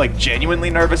it looks like genuinely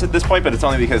nervous at this point, but it's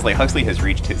only because like Huxley has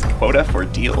reached his quota for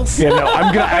deals. Yeah, no,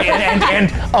 I'm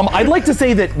gonna I'd like to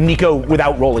say that Nico,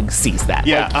 without rolling, sees that.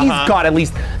 Yeah, like, he's got at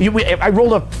least. I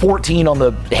rolled a 14 on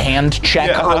the hand check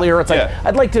earlier. It's like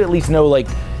I'd like to at least know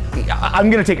I'm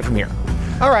gonna take it from here.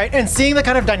 All right, and seeing the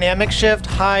kind of dynamic shift,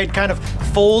 Hyde kind of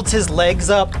folds his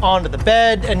legs up onto the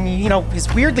bed, and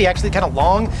he's weirdly actually kind of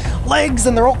long legs,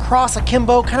 and they're all cross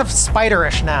akimbo, kind of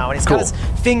spiderish now. And he's got his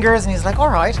fingers, and he's like,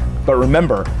 all right. But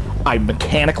remember, I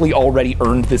mechanically already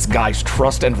earned this guy's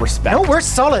trust and respect. No, we're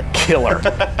solid. Killer.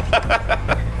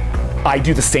 I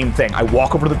do the same thing. I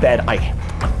walk over to the bed, I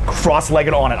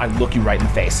cross-legged on it, I look you right in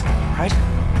the face. Right?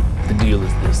 The deal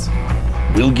is this.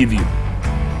 We'll give you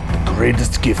the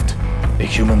greatest gift a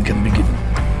human can be given.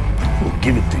 We'll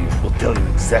give it to you. We'll tell you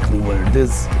exactly what it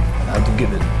is and how to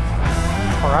give it.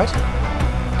 All right.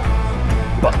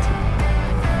 But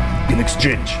in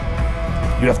exchange,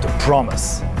 you have to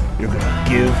promise you're gonna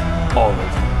give Olive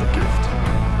the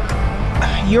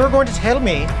gift. You're going to tell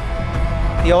me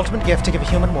the ultimate gift to give a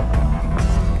human woman.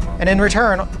 And in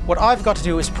return, what I've got to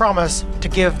do is promise to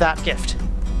give that gift.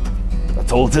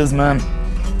 That's all it is, man.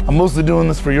 I'm mostly doing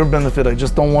this for your benefit. I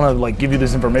just don't want to give you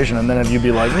this information and then have you be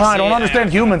like, no, I don't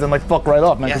understand humans and fuck right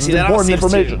off, man. Yeah, Because see, it's important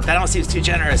information. That almost seems too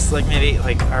generous. Maybe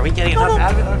are we getting enough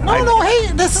out of it? No,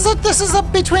 hey, this is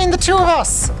up between the two of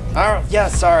us. Oh, yeah,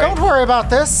 sorry. Don't worry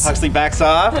about this. Huxley backs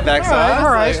off. All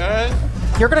right.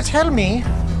 You're gonna tell me.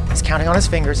 He's counting on his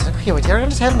fingers. He's like, okay, wait, you're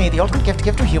gonna tell me the ultimate gift to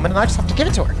give to a human, and I just have to give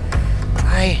it to her.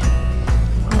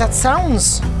 That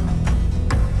sounds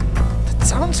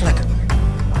like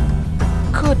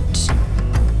good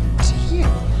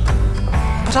deal.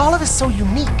 But all of it is so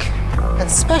unique and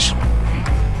special.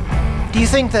 Do you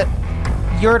think that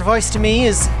your advice to me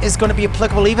is going to be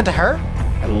applicable even to her?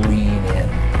 I lean in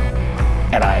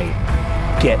and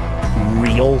I get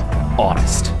real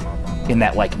honest in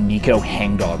that like Nico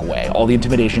hangdog way. All the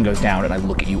intimidation goes down and I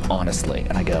look at you honestly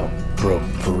and I go, bro,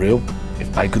 for real?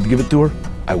 If I could give it to her,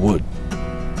 I would.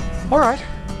 All right.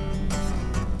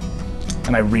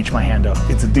 And I reach my hand up.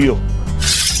 It's a deal.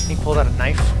 He pulled out a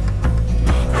knife.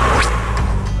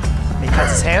 And he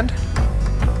cuts his hand.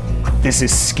 This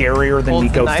is scarier than Holds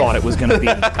Nico the knife. thought it was going to be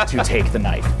to take the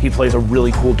knife. He plays a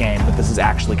really cool game, but this is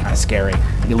actually kind of scary.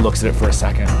 He looks at it for a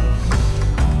second,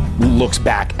 looks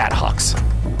back at Hux,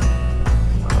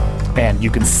 and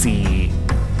you can see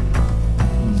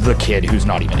the kid who's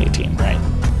not even 18, right?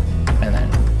 And then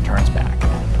turns back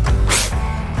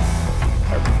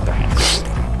and their hands.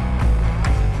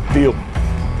 Deal.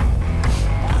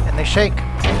 And they shake.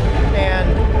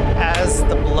 And as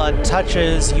the blood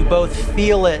touches, you both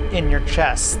feel it in your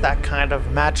chest, that kind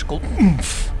of magical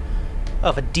oomph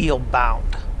of a deal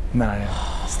bound. And then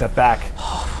I step back.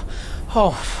 Oh,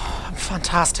 I'm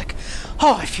fantastic.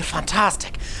 Oh, I feel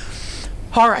fantastic.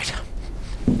 All right.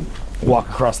 Walk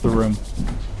across the room.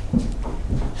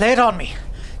 Lay it on me.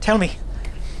 Tell me.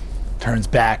 Turns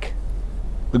back.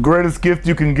 The greatest gift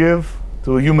you can give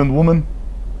to a human woman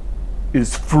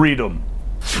is freedom.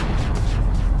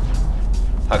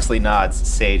 Huxley nods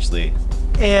sagely.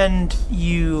 And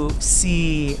you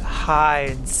see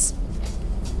Hyde's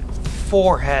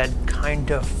forehead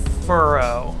kind of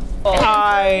furrow.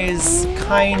 Eyes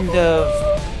kind of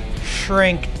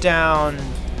shrink down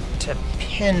to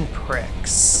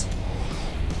pinpricks.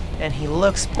 And he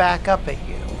looks back up at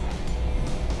you.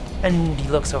 And he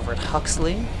looks over at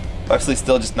Huxley. Huxley's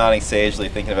still just nodding sagely,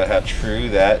 thinking about how true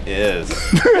that is.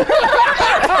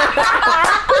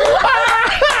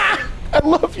 I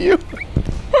love you.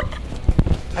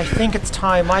 I think it's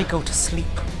time I go to sleep.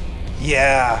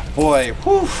 Yeah, boy,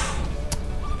 whew.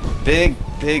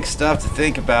 Big stuff to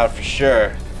think about for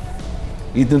sure.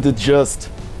 Isn't it just?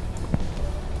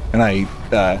 And I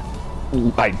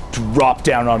drop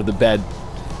down onto the bed.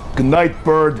 Good night,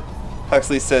 bird.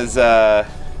 Huxley says,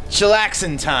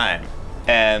 chillaxin' time,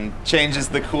 and changes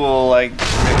the cool, like,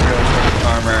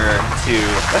 armor to,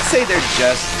 let's say they're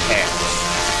just pants.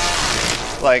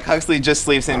 Like, Huxley just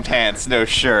sleeps in pants, no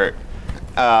shirt.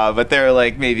 But they're,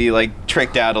 like, maybe, like,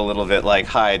 tricked out a little bit, like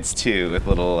Hyde's, too, with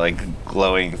little, like,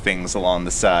 glowing things along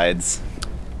the sides.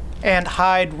 And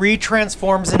Hyde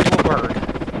retransforms into a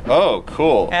bird. Oh,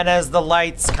 cool. And as the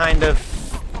lights kind of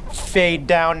fade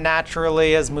down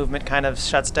naturally, as movement kind of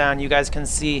shuts down, you guys can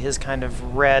see his kind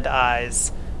of red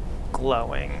eyes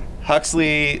glowing.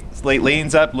 Huxley like,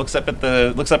 leans up, looks up at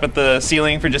the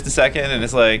ceiling for just a second, and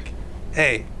is like,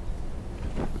 "Hey,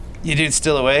 you dudes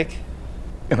still awake?"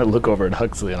 And I look over at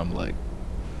Huxley and I'm like,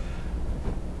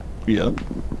 "Yeah."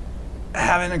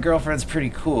 Having a girlfriend's pretty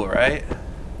cool, right?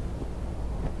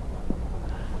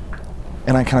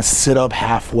 And I kind of sit up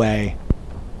halfway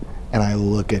and I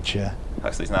look at you.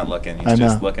 Huxley's not looking, he's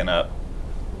just looking up.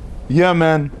 Yeah,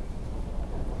 man.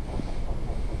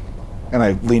 And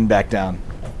I lean back down.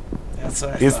 That's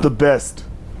what I It's thought. the best.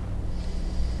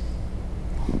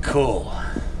 Cool.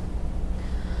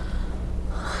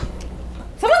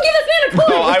 Someone give this man a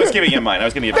clue! Oh, I was giving him mine.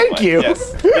 Thank mine. you.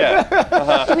 Yes. Yeah.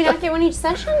 Uh-huh. Did we not get one each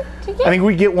session to get? I think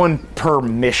we get one per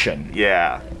mission.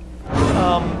 Yeah.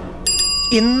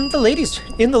 In the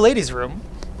ladies' room,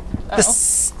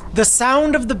 the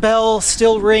sound of the bell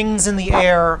still rings in the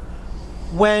air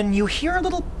when you hear a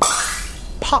little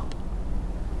pop.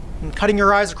 And cutting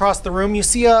your eyes across the room, you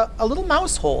see a little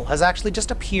mouse hole has actually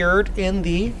just appeared in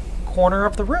the corner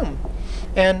of the room.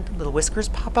 And little whiskers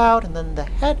pop out, and then the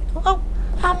head.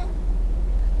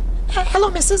 Hello,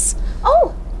 missus.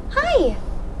 Oh, hi.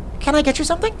 Can I get you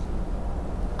something?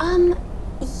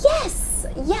 Yes.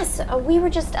 We were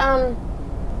just,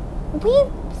 We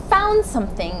found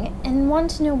something and want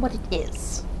to know what it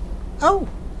is. Oh,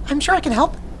 I'm sure I can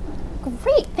help.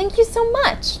 Great, thank you so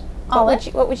much.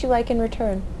 What would you like in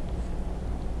return?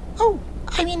 Oh,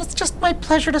 I mean, it's just my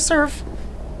pleasure to serve.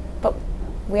 But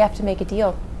we have to make a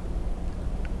deal.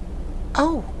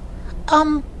 Oh,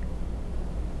 I'm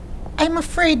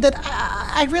afraid that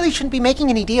I really shouldn't be making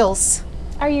any deals.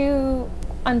 Are you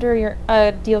under your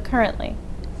deal currently?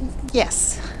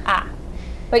 Yes.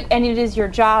 And it is your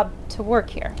job to work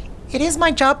here? It is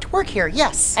my job to work here,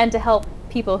 yes. And to help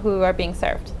people who are being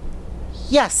served?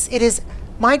 Yes, it is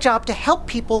my job to help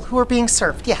people who are being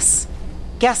served, yes.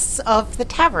 Guests of the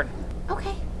tavern.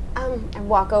 okay. I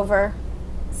walk over,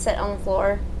 sit on the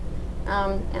floor,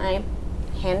 and I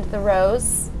hand the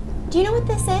rose. Do you know what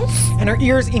this is? And her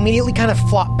ears immediately kind of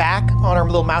flop back on her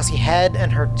little mousy head,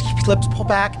 and her lips pull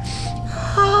back.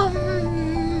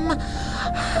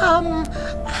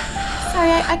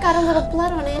 Sorry, I got a little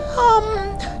blood on it.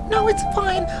 No, it's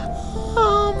fine.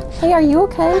 Hey, are you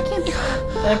okay?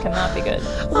 That cannot be good.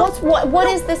 What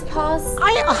is this pause?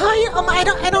 I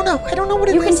don't know. I don't know what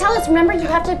it is. You can tell us. Remember, you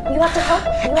have to help. You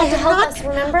have to help us.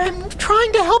 Remember? I'm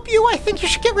trying to help you. I think you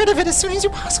should get rid of it as soon as you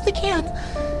possibly can.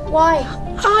 Why?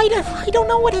 I don't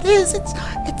know what it is. It's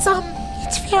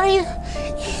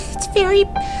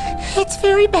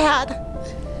very bad.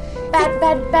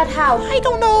 Bad how? I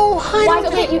don't know. Why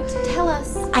can't you tell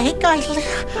us?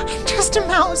 I'm just a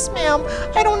mouse, ma'am.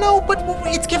 I don't know, but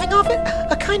it's giving off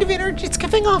a kind of energy. It's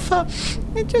giving off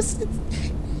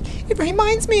it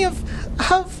reminds me of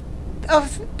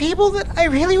people that I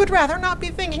really would rather not be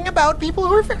thinking about. People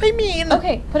who are very mean.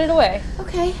 Okay, put it away.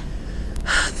 Okay.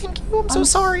 Thank you. I'm so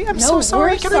sorry. I'm no, so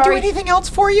sorry. we're Can I do anything else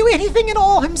for you? Anything at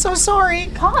all? I'm so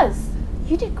sorry. Pause.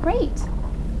 You did great.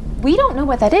 We don't know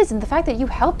what that is, and the fact that you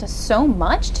helped us so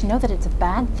much to know that it's a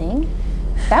bad thing,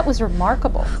 that was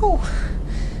remarkable. Oh,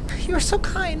 you're so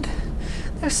kind.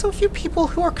 There's so few people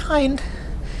who are kind.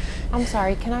 I'm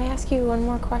sorry, can I ask you one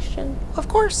more question? Of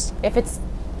course. If it's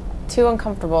too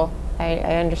uncomfortable, I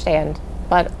understand.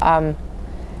 But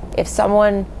if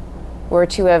someone were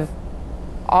to have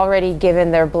already given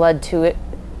their blood to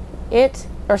it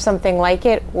or something like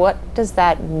it, what does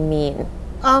that mean?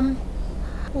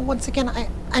 Well, once again,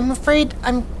 I'm afraid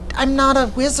I'm not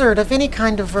a wizard of any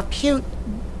kind of repute.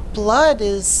 Blood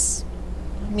is,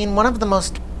 one of the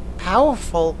most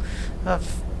powerful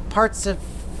of parts of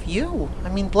you.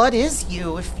 Blood is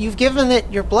you. If you've given it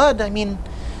your blood,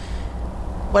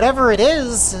 whatever it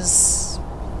is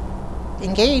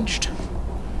engaged.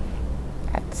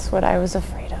 That's what I was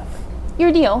afraid of.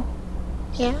 Your deal.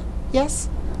 Yeah? Yes?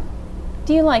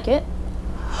 Do you like it?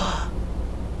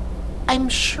 I'm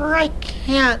sure I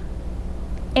can't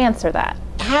answer that.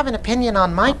 Have an opinion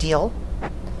on my deal.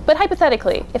 But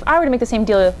hypothetically, if I were to make the same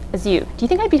deal as you, do you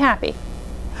think I'd be happy?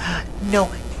 No.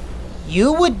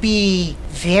 You would be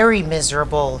very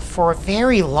miserable for a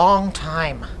very long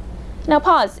time. Now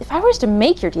pause. If I was to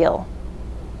make your deal,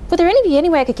 would there be any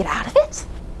way I could get out of it?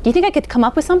 Do you think I could come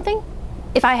up with something?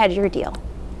 If I had your deal.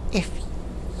 If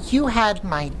you had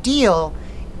my deal,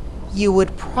 you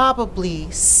would probably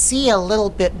see a little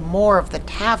bit more of the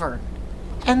tavern.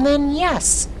 And then,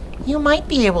 yes, you might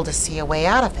be able to see a way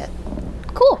out of it.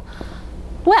 Cool.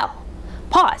 Well,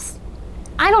 pause.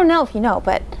 I don't know if you know,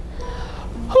 but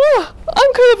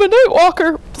I'm kind of a night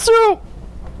walker, so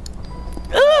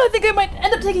I think I might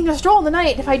end up taking a stroll in the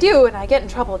night. If I do and I get in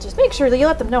trouble, just make sure that you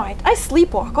let them know I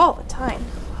sleepwalk all the time.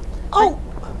 Oh,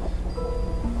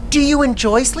 do you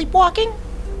enjoy sleepwalking?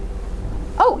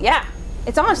 Oh, yeah.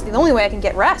 It's honestly the only way I can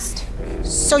get rest.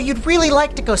 So you'd really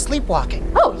like to go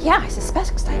sleepwalking? Oh, yeah, I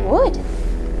suspect I would.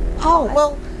 Oh,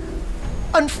 well,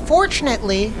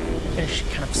 unfortunately... And she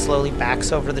kind of slowly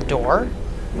backs over the door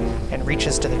and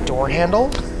reaches to the door handle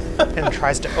and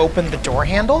tries to open the door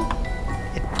handle.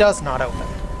 It does not open.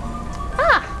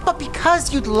 But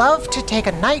because you'd love to take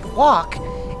a night walk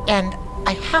and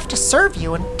I have to serve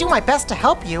you and do my best to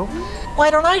help you, why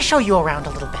don't I show you around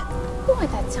a little bit? Boy,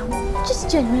 that sounds just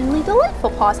genuinely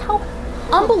delightful, Paws. How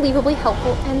unbelievably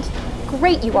helpful and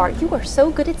great you are. You are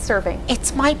so good at serving.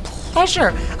 It's my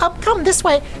pleasure. Come this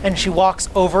way. And she walks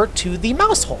over to the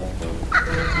mouse hole.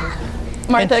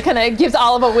 Martha kind of gives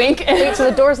Olive a wink. Wait, so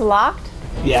the door's locked?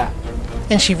 Yeah.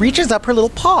 And she reaches up her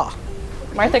little paw.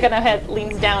 Martha kind of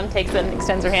leans down, takes it, and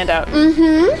extends her hand out.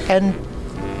 Mm-hmm. And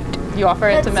you offer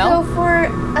it to Mel? Let's go for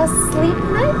a sleep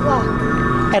night walk.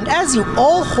 And as you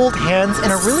all hold hands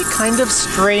in a really kind of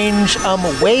strange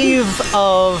wave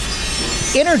of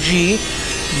energy,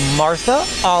 Martha,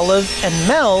 Olive, and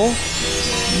Mel,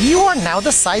 you are now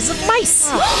the size of mice.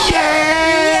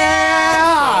 Yes!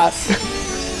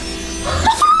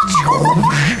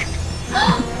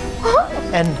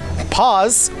 And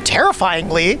Paws,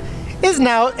 terrifyingly, is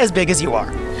now as big as you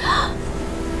are.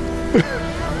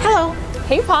 Hello.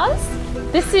 Hey, Paws.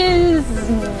 This is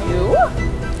new?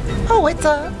 Oh, it's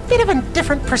a bit of a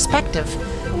different perspective.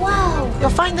 Wow. You'll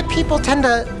find that people tend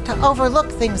to overlook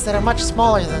things that are much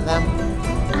smaller than them.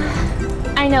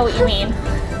 I know what you mean.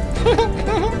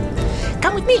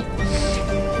 Come with me.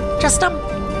 Just,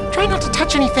 try not to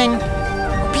touch anything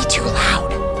or be too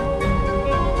loud.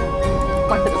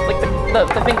 Martha just flicked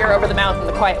the finger over the mouth and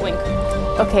the quiet wink.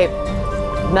 Okay,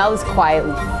 Mel is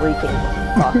quietly freaking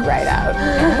the fuck right out.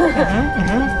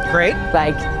 Great.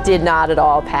 Like, did not at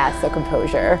all pass the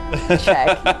composure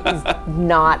check. Is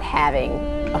not having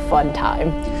a fun time.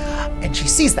 And she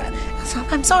sees that. So,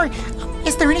 I'm sorry.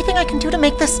 Is there anything I can do to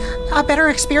make this a better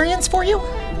experience for you?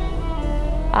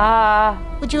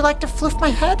 Would you like to floof my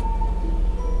head?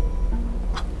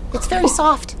 It's very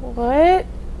soft. What?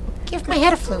 Give my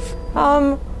head a floof.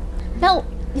 Mel,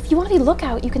 if you want to be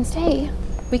lookout, you can stay.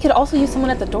 We could also use someone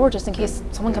at the door just in case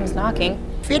someone comes knocking.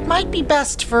 It might be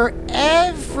best for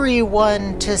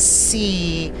everyone to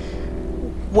see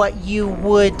what you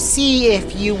would see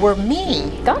if you were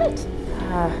me. Got it.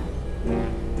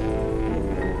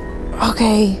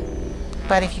 Okay.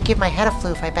 But if you give my head a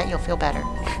floof, I bet you'll feel better.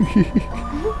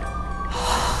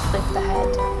 Lift the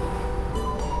head.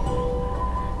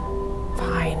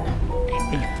 Fine.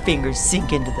 And your fingers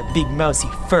sink into the big mousy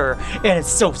fur, and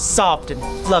it's so soft and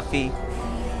fluffy.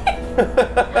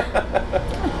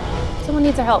 Someone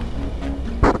needs our help.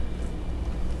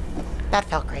 That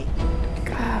felt great.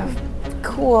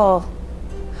 Cool.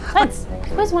 Besides, I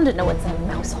always wanted to know what's in a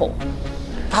mouse hole.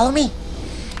 Follow me.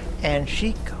 And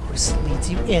she leads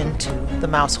you into the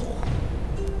mouse hole.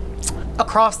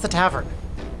 Across the tavern.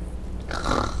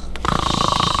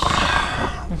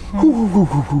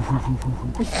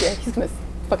 Yeah, he's gonna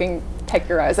fucking peck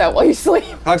your eyes out while you sleep.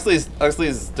 Huxley's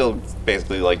still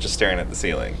basically like just staring at the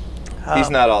ceiling.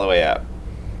 He's not all the way out.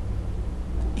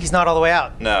 He's not all the way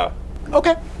out. No.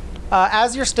 Okay.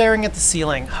 As you're staring at the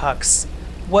ceiling, Hux,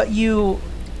 what you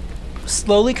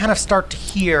slowly kind of start to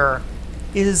hear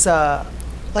is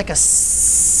like a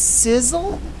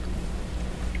sizzle?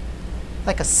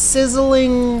 Like a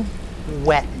sizzling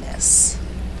wetness.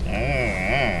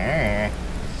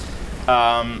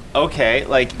 Okay,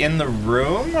 like in the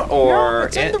room or No,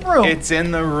 it's in the room. It's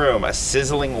in the room, a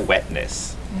sizzling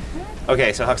wetness.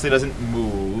 Okay, so Huxley doesn't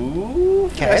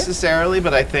move necessarily,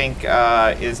 but I think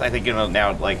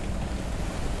now like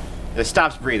it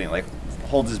stops breathing, like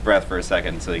holds his breath for a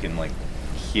second so he can like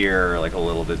hear like a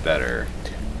little bit better.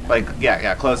 Like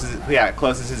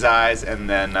closes his eyes, and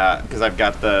then because I've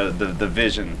got the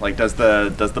vision, like does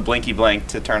the blinky blank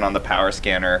to turn on the power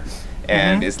scanner,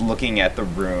 and is looking at the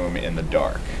room in the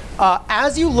dark.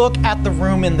 As you look at the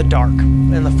room in the dark,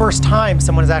 and the first time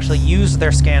someone has actually used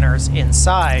their scanners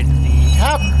inside the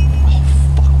tavern,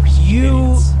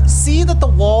 you see that the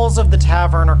walls of the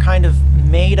tavern are kind of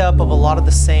made up of a lot of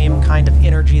the same kind of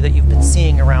energy that you've been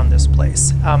seeing around this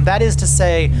place. That is to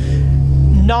say,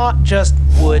 not just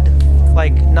wood,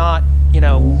 like not,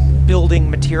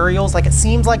 building materials. Like it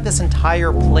seems like this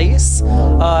entire place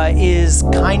is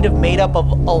kind of made up of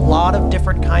a lot of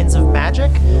different kinds of magic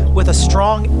with a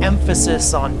strong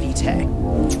emphasis on vitae.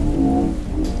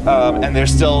 And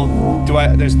there's still,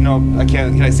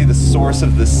 can I see the source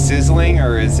of the sizzling,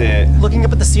 or is it? Looking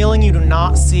up at the ceiling, you do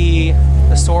not see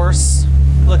the source.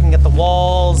 Looking at the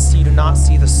walls, you do not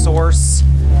see the source.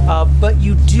 But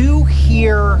you do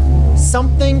hear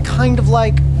something kind of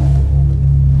like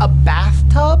a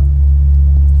bathtub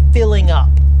filling up.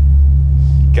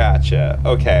 Gotcha.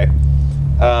 Okay.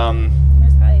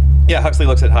 Where's Hyde? Yeah, Huxley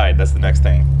looks at Hyde. That's the next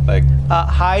thing. Like.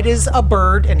 Hyde is a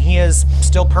bird, and he is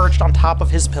still perched on top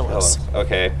of his pillows. Oh,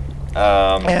 okay.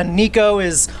 And Nico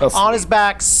is on his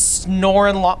back,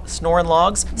 sawing logs.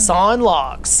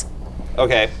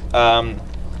 Okay.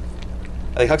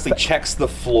 Like Huxley checks the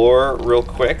floor real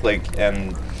quick,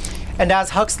 And as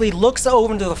Huxley looks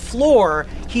over to the floor,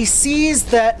 he sees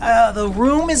that the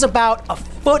room is about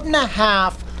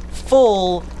 1.5 feet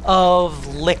full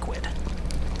of liquid.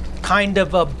 Kind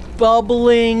of a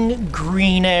bubbling,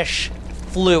 greenish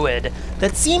fluid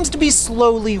that seems to be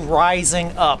slowly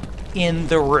rising up in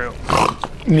the room.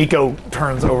 Nico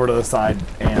turns over to the side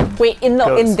and Wait, in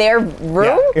their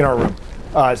room? Yeah, in our room.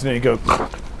 So then you go,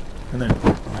 and then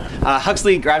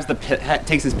Huxley grabs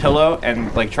takes his pillow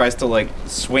and tries to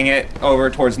swing it over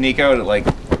towards Nico to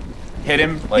hit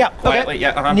him quietly. Okay.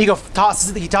 Yeah. Nico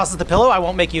tosses the pillow. I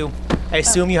won't make you. I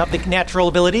assume you have the natural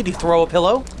ability to throw a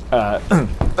pillow. Hey,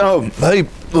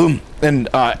 and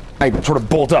I sort of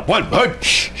bolt up. What?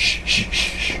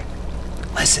 Shh.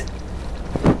 Listen,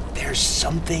 there's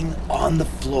something on the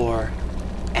floor,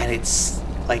 and it's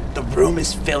like the room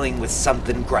is filling with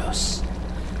something gross.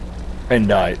 And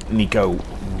Nico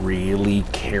really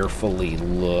carefully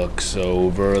looks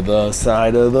over the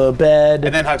side of the bed.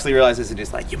 And then Huxley realizes and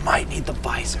he's like, You might need the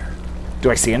visor. Do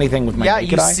I see anything with my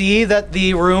naked eye? You see that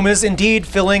the room is indeed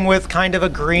filling with kind of a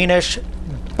greenish,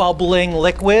 bubbling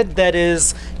liquid that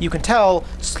is, you can tell,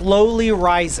 slowly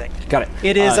rising. Got it.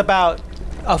 It is about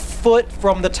a foot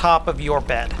from the top of your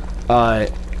bed.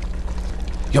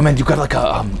 Yo, man, you got like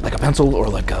a pencil or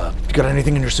you got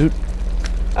anything in your suit?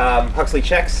 Huxley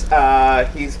checks.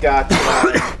 He's got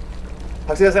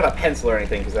Huxley doesn't have a pencil or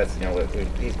anything because that's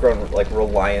he's grown like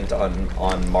reliant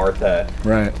on Martha.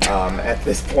 Right. At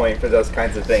this point for those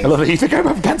kinds of things. I love it. You think I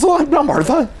have a pencil? I'm not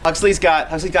Martha. Huxley's got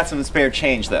some spare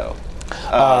change though.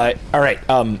 All right.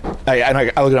 I look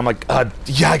at him. I'm like,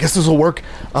 yeah, I guess this will work.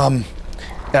 And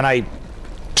I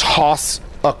toss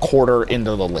a quarter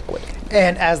into the liquid.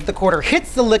 And as the quarter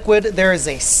hits the liquid, there is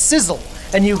a sizzle.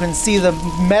 And you can see the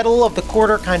metal of the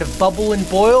quarter kind of bubble and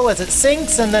boil as it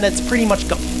sinks, and then it's pretty much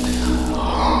gone.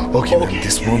 Okay, man,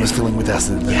 this room is filling with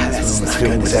acid. Yeah, this room is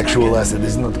filling with actual acid.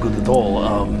 This is not good at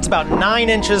all. It's about 9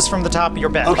 inches from the top of your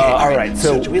bed. Okay, all right.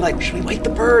 So should we wake the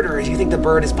bird, or do you think the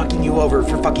bird is fucking you over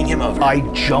for fucking him over? I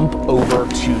jump over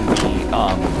to the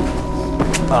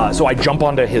so I jump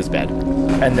onto his bed,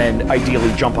 and then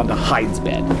ideally jump onto Hyde's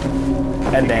bed,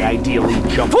 and then ideally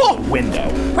jump out the window.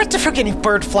 Where's the freaking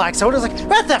bird flag? So I was like,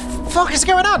 what the fuck is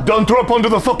going on? Don't drop onto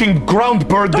the fucking ground,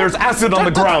 bird. There's acid on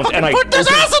the ground. There's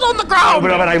acid on the ground!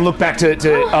 And I look back to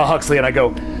Huxley and I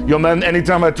go, yo man,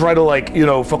 anytime I try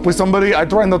to fuck with somebody, I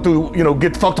try not to,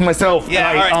 get fucked myself.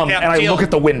 Yeah, and I look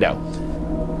at the window.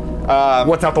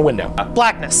 What's out the window?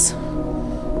 Blackness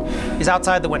is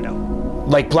outside the window.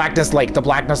 Like blackness, like the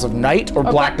blackness of night, or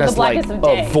blackness, the blackness like of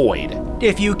day. void?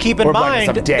 If you keep in Or blackness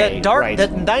mind of day, that dark, right.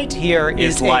 that night here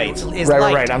is light. Is Right,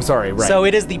 light. right, I'm sorry, right. So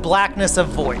it is the blackness of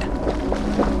void.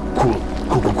 Cool.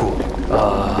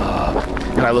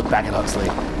 And I look back at Huxley.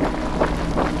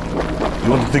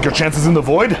 You want to take your chances in the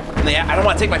void? I don't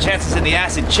want to take my chances in the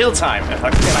acid. Chill time. And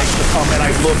I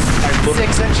look.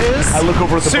 6 inches. I look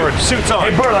over at the bird. Suit's on.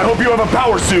 Hey, bird, I hope you have a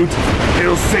power suit.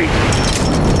 It'll see.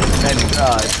 And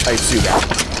I suit out.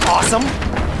 Awesome.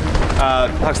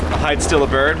 Hyde's still a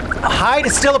bird. Hyde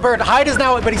is still a bird. Hyde is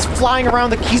now, but he's flying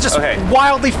around he's just Okay.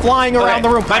 wildly flying around the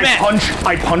room.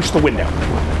 I punch the window.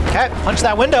 Okay, punch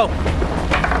that window.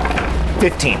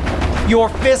 15. Your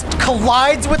fist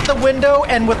collides with the window,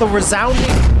 and with a resounding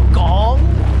gong,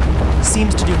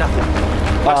 seems to do nothing.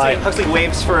 Huxley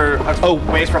waves for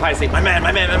Hyde. Say, my man.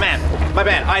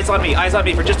 Eyes on me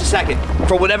for just a second.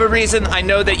 For whatever reason, I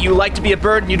know that you like to be a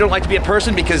bird and you don't like to be a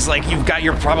person because you've got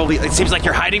it seems like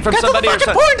you're hiding from somebody Get or the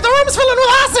fucking something. point! The room's filling with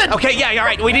acid! Okay, yeah, all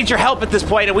right. We need your help at this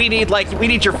point, and we need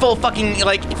your full fucking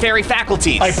fairy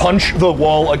faculties. I punch the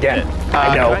wall again.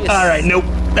 I know. All right, nope.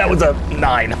 That was a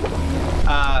 9.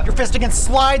 Your fist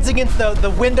slides against the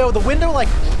window. The window,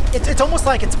 it's almost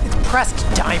like it's pressed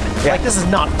diamond. Yeah. Like, this is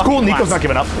not fucking Cool, Nico's glass. not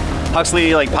giving up.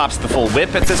 Huxley pops the full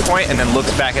whip at this point, and then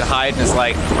looks back at Hyde and is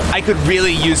like, I could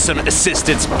really use some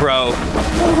assistance, bro.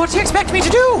 Well, what do you expect me to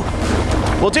do?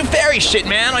 Well, do fairy shit,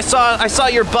 man. I saw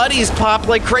your buddies pop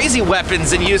crazy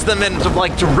weapons and use them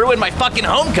to ruin my fucking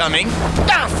homecoming.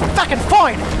 Ah, fucking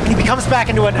fine! And he becomes back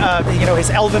into his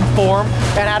elven form,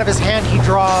 and out of his hand he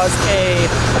draws a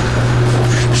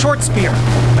short spear.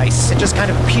 Nice. It just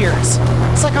kind of appears.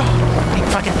 It's like, he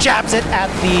fucking jabs it at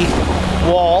the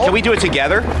wall. Can we do it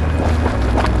together?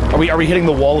 Are we hitting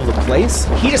the wall of the place?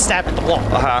 He just stabbed at the wall.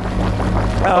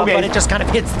 Okay. But it just kind of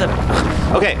hits the...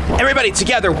 Okay, everybody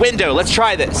together, window, let's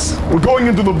try this. We're going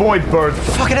into the void, bird.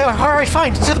 Fucking hell, all right,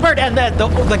 fine, to the bird. And then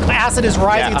the acid is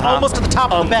rising. It's almost to the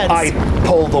top of the beds. I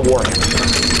pull the warning.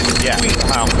 Yeah.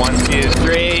 1, 2,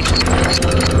 3.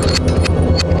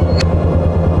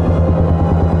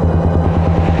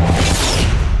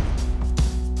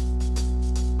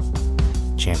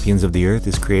 Champions of the Earth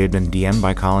is created and DM'd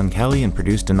by Colin Kelly and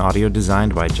produced and audio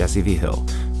designed by Jesse V. Hill.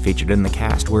 Featured in the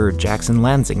cast were Jackson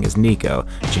Lansing as Nico,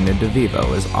 Gina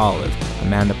DeVivo as Olive,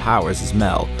 Amanda Powers as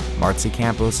Mel, Marcy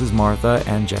Campos as Martha,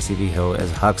 and Jesse V. Hill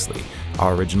as Huxley.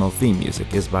 Our original theme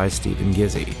music is by Stephen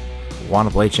Gizzy. Want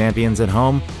to play Champions at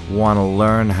home? Want to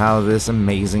learn how this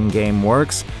amazing game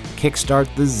works? Kickstart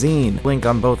the Zine. Link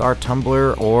on both our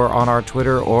Tumblr or on our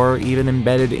Twitter or even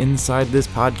embedded inside this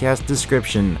podcast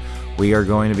description. We are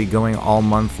going to be going all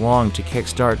month long to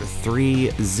kickstart 3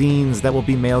 zines that will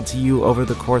be mailed to you over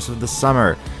the course of the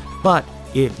summer. But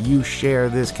if you share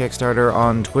this Kickstarter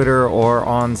on Twitter or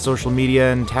on social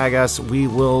media and tag us, we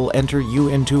will enter you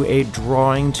into a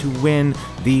drawing to win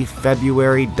the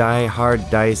February Die Hard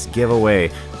Dice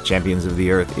giveaway. Champions of the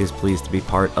Earth is pleased to be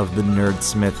part of the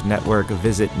Nerdsmith Network.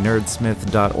 Visit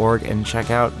nerdsmith.org and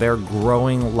check out their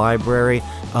growing library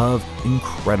of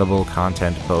incredible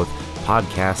content, both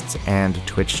podcasts and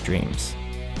Twitch streams.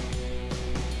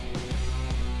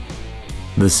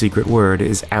 The secret word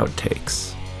is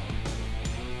outtakes.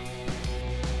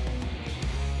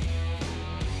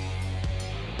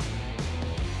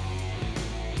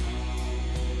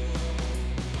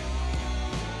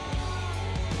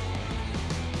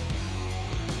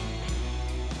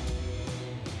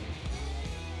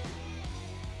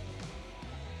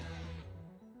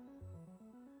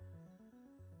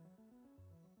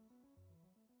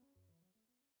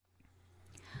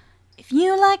 If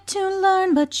you like to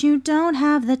learn but you don't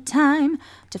have the time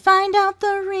to find out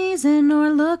the reason or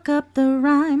look up the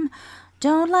rhyme,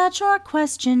 don't let your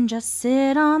question just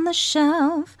sit on the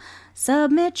shelf.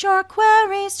 Submit your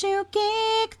queries to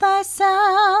Geek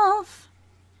Thyself.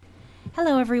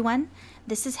 Hello everyone,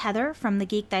 this is Heather from the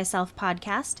Geek Thyself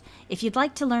podcast. If you'd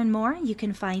like to learn more, you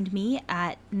can find me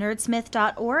at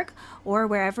nerdsmith.org or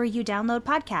wherever you download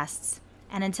podcasts.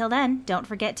 And until then, don't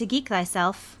forget to geek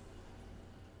thyself.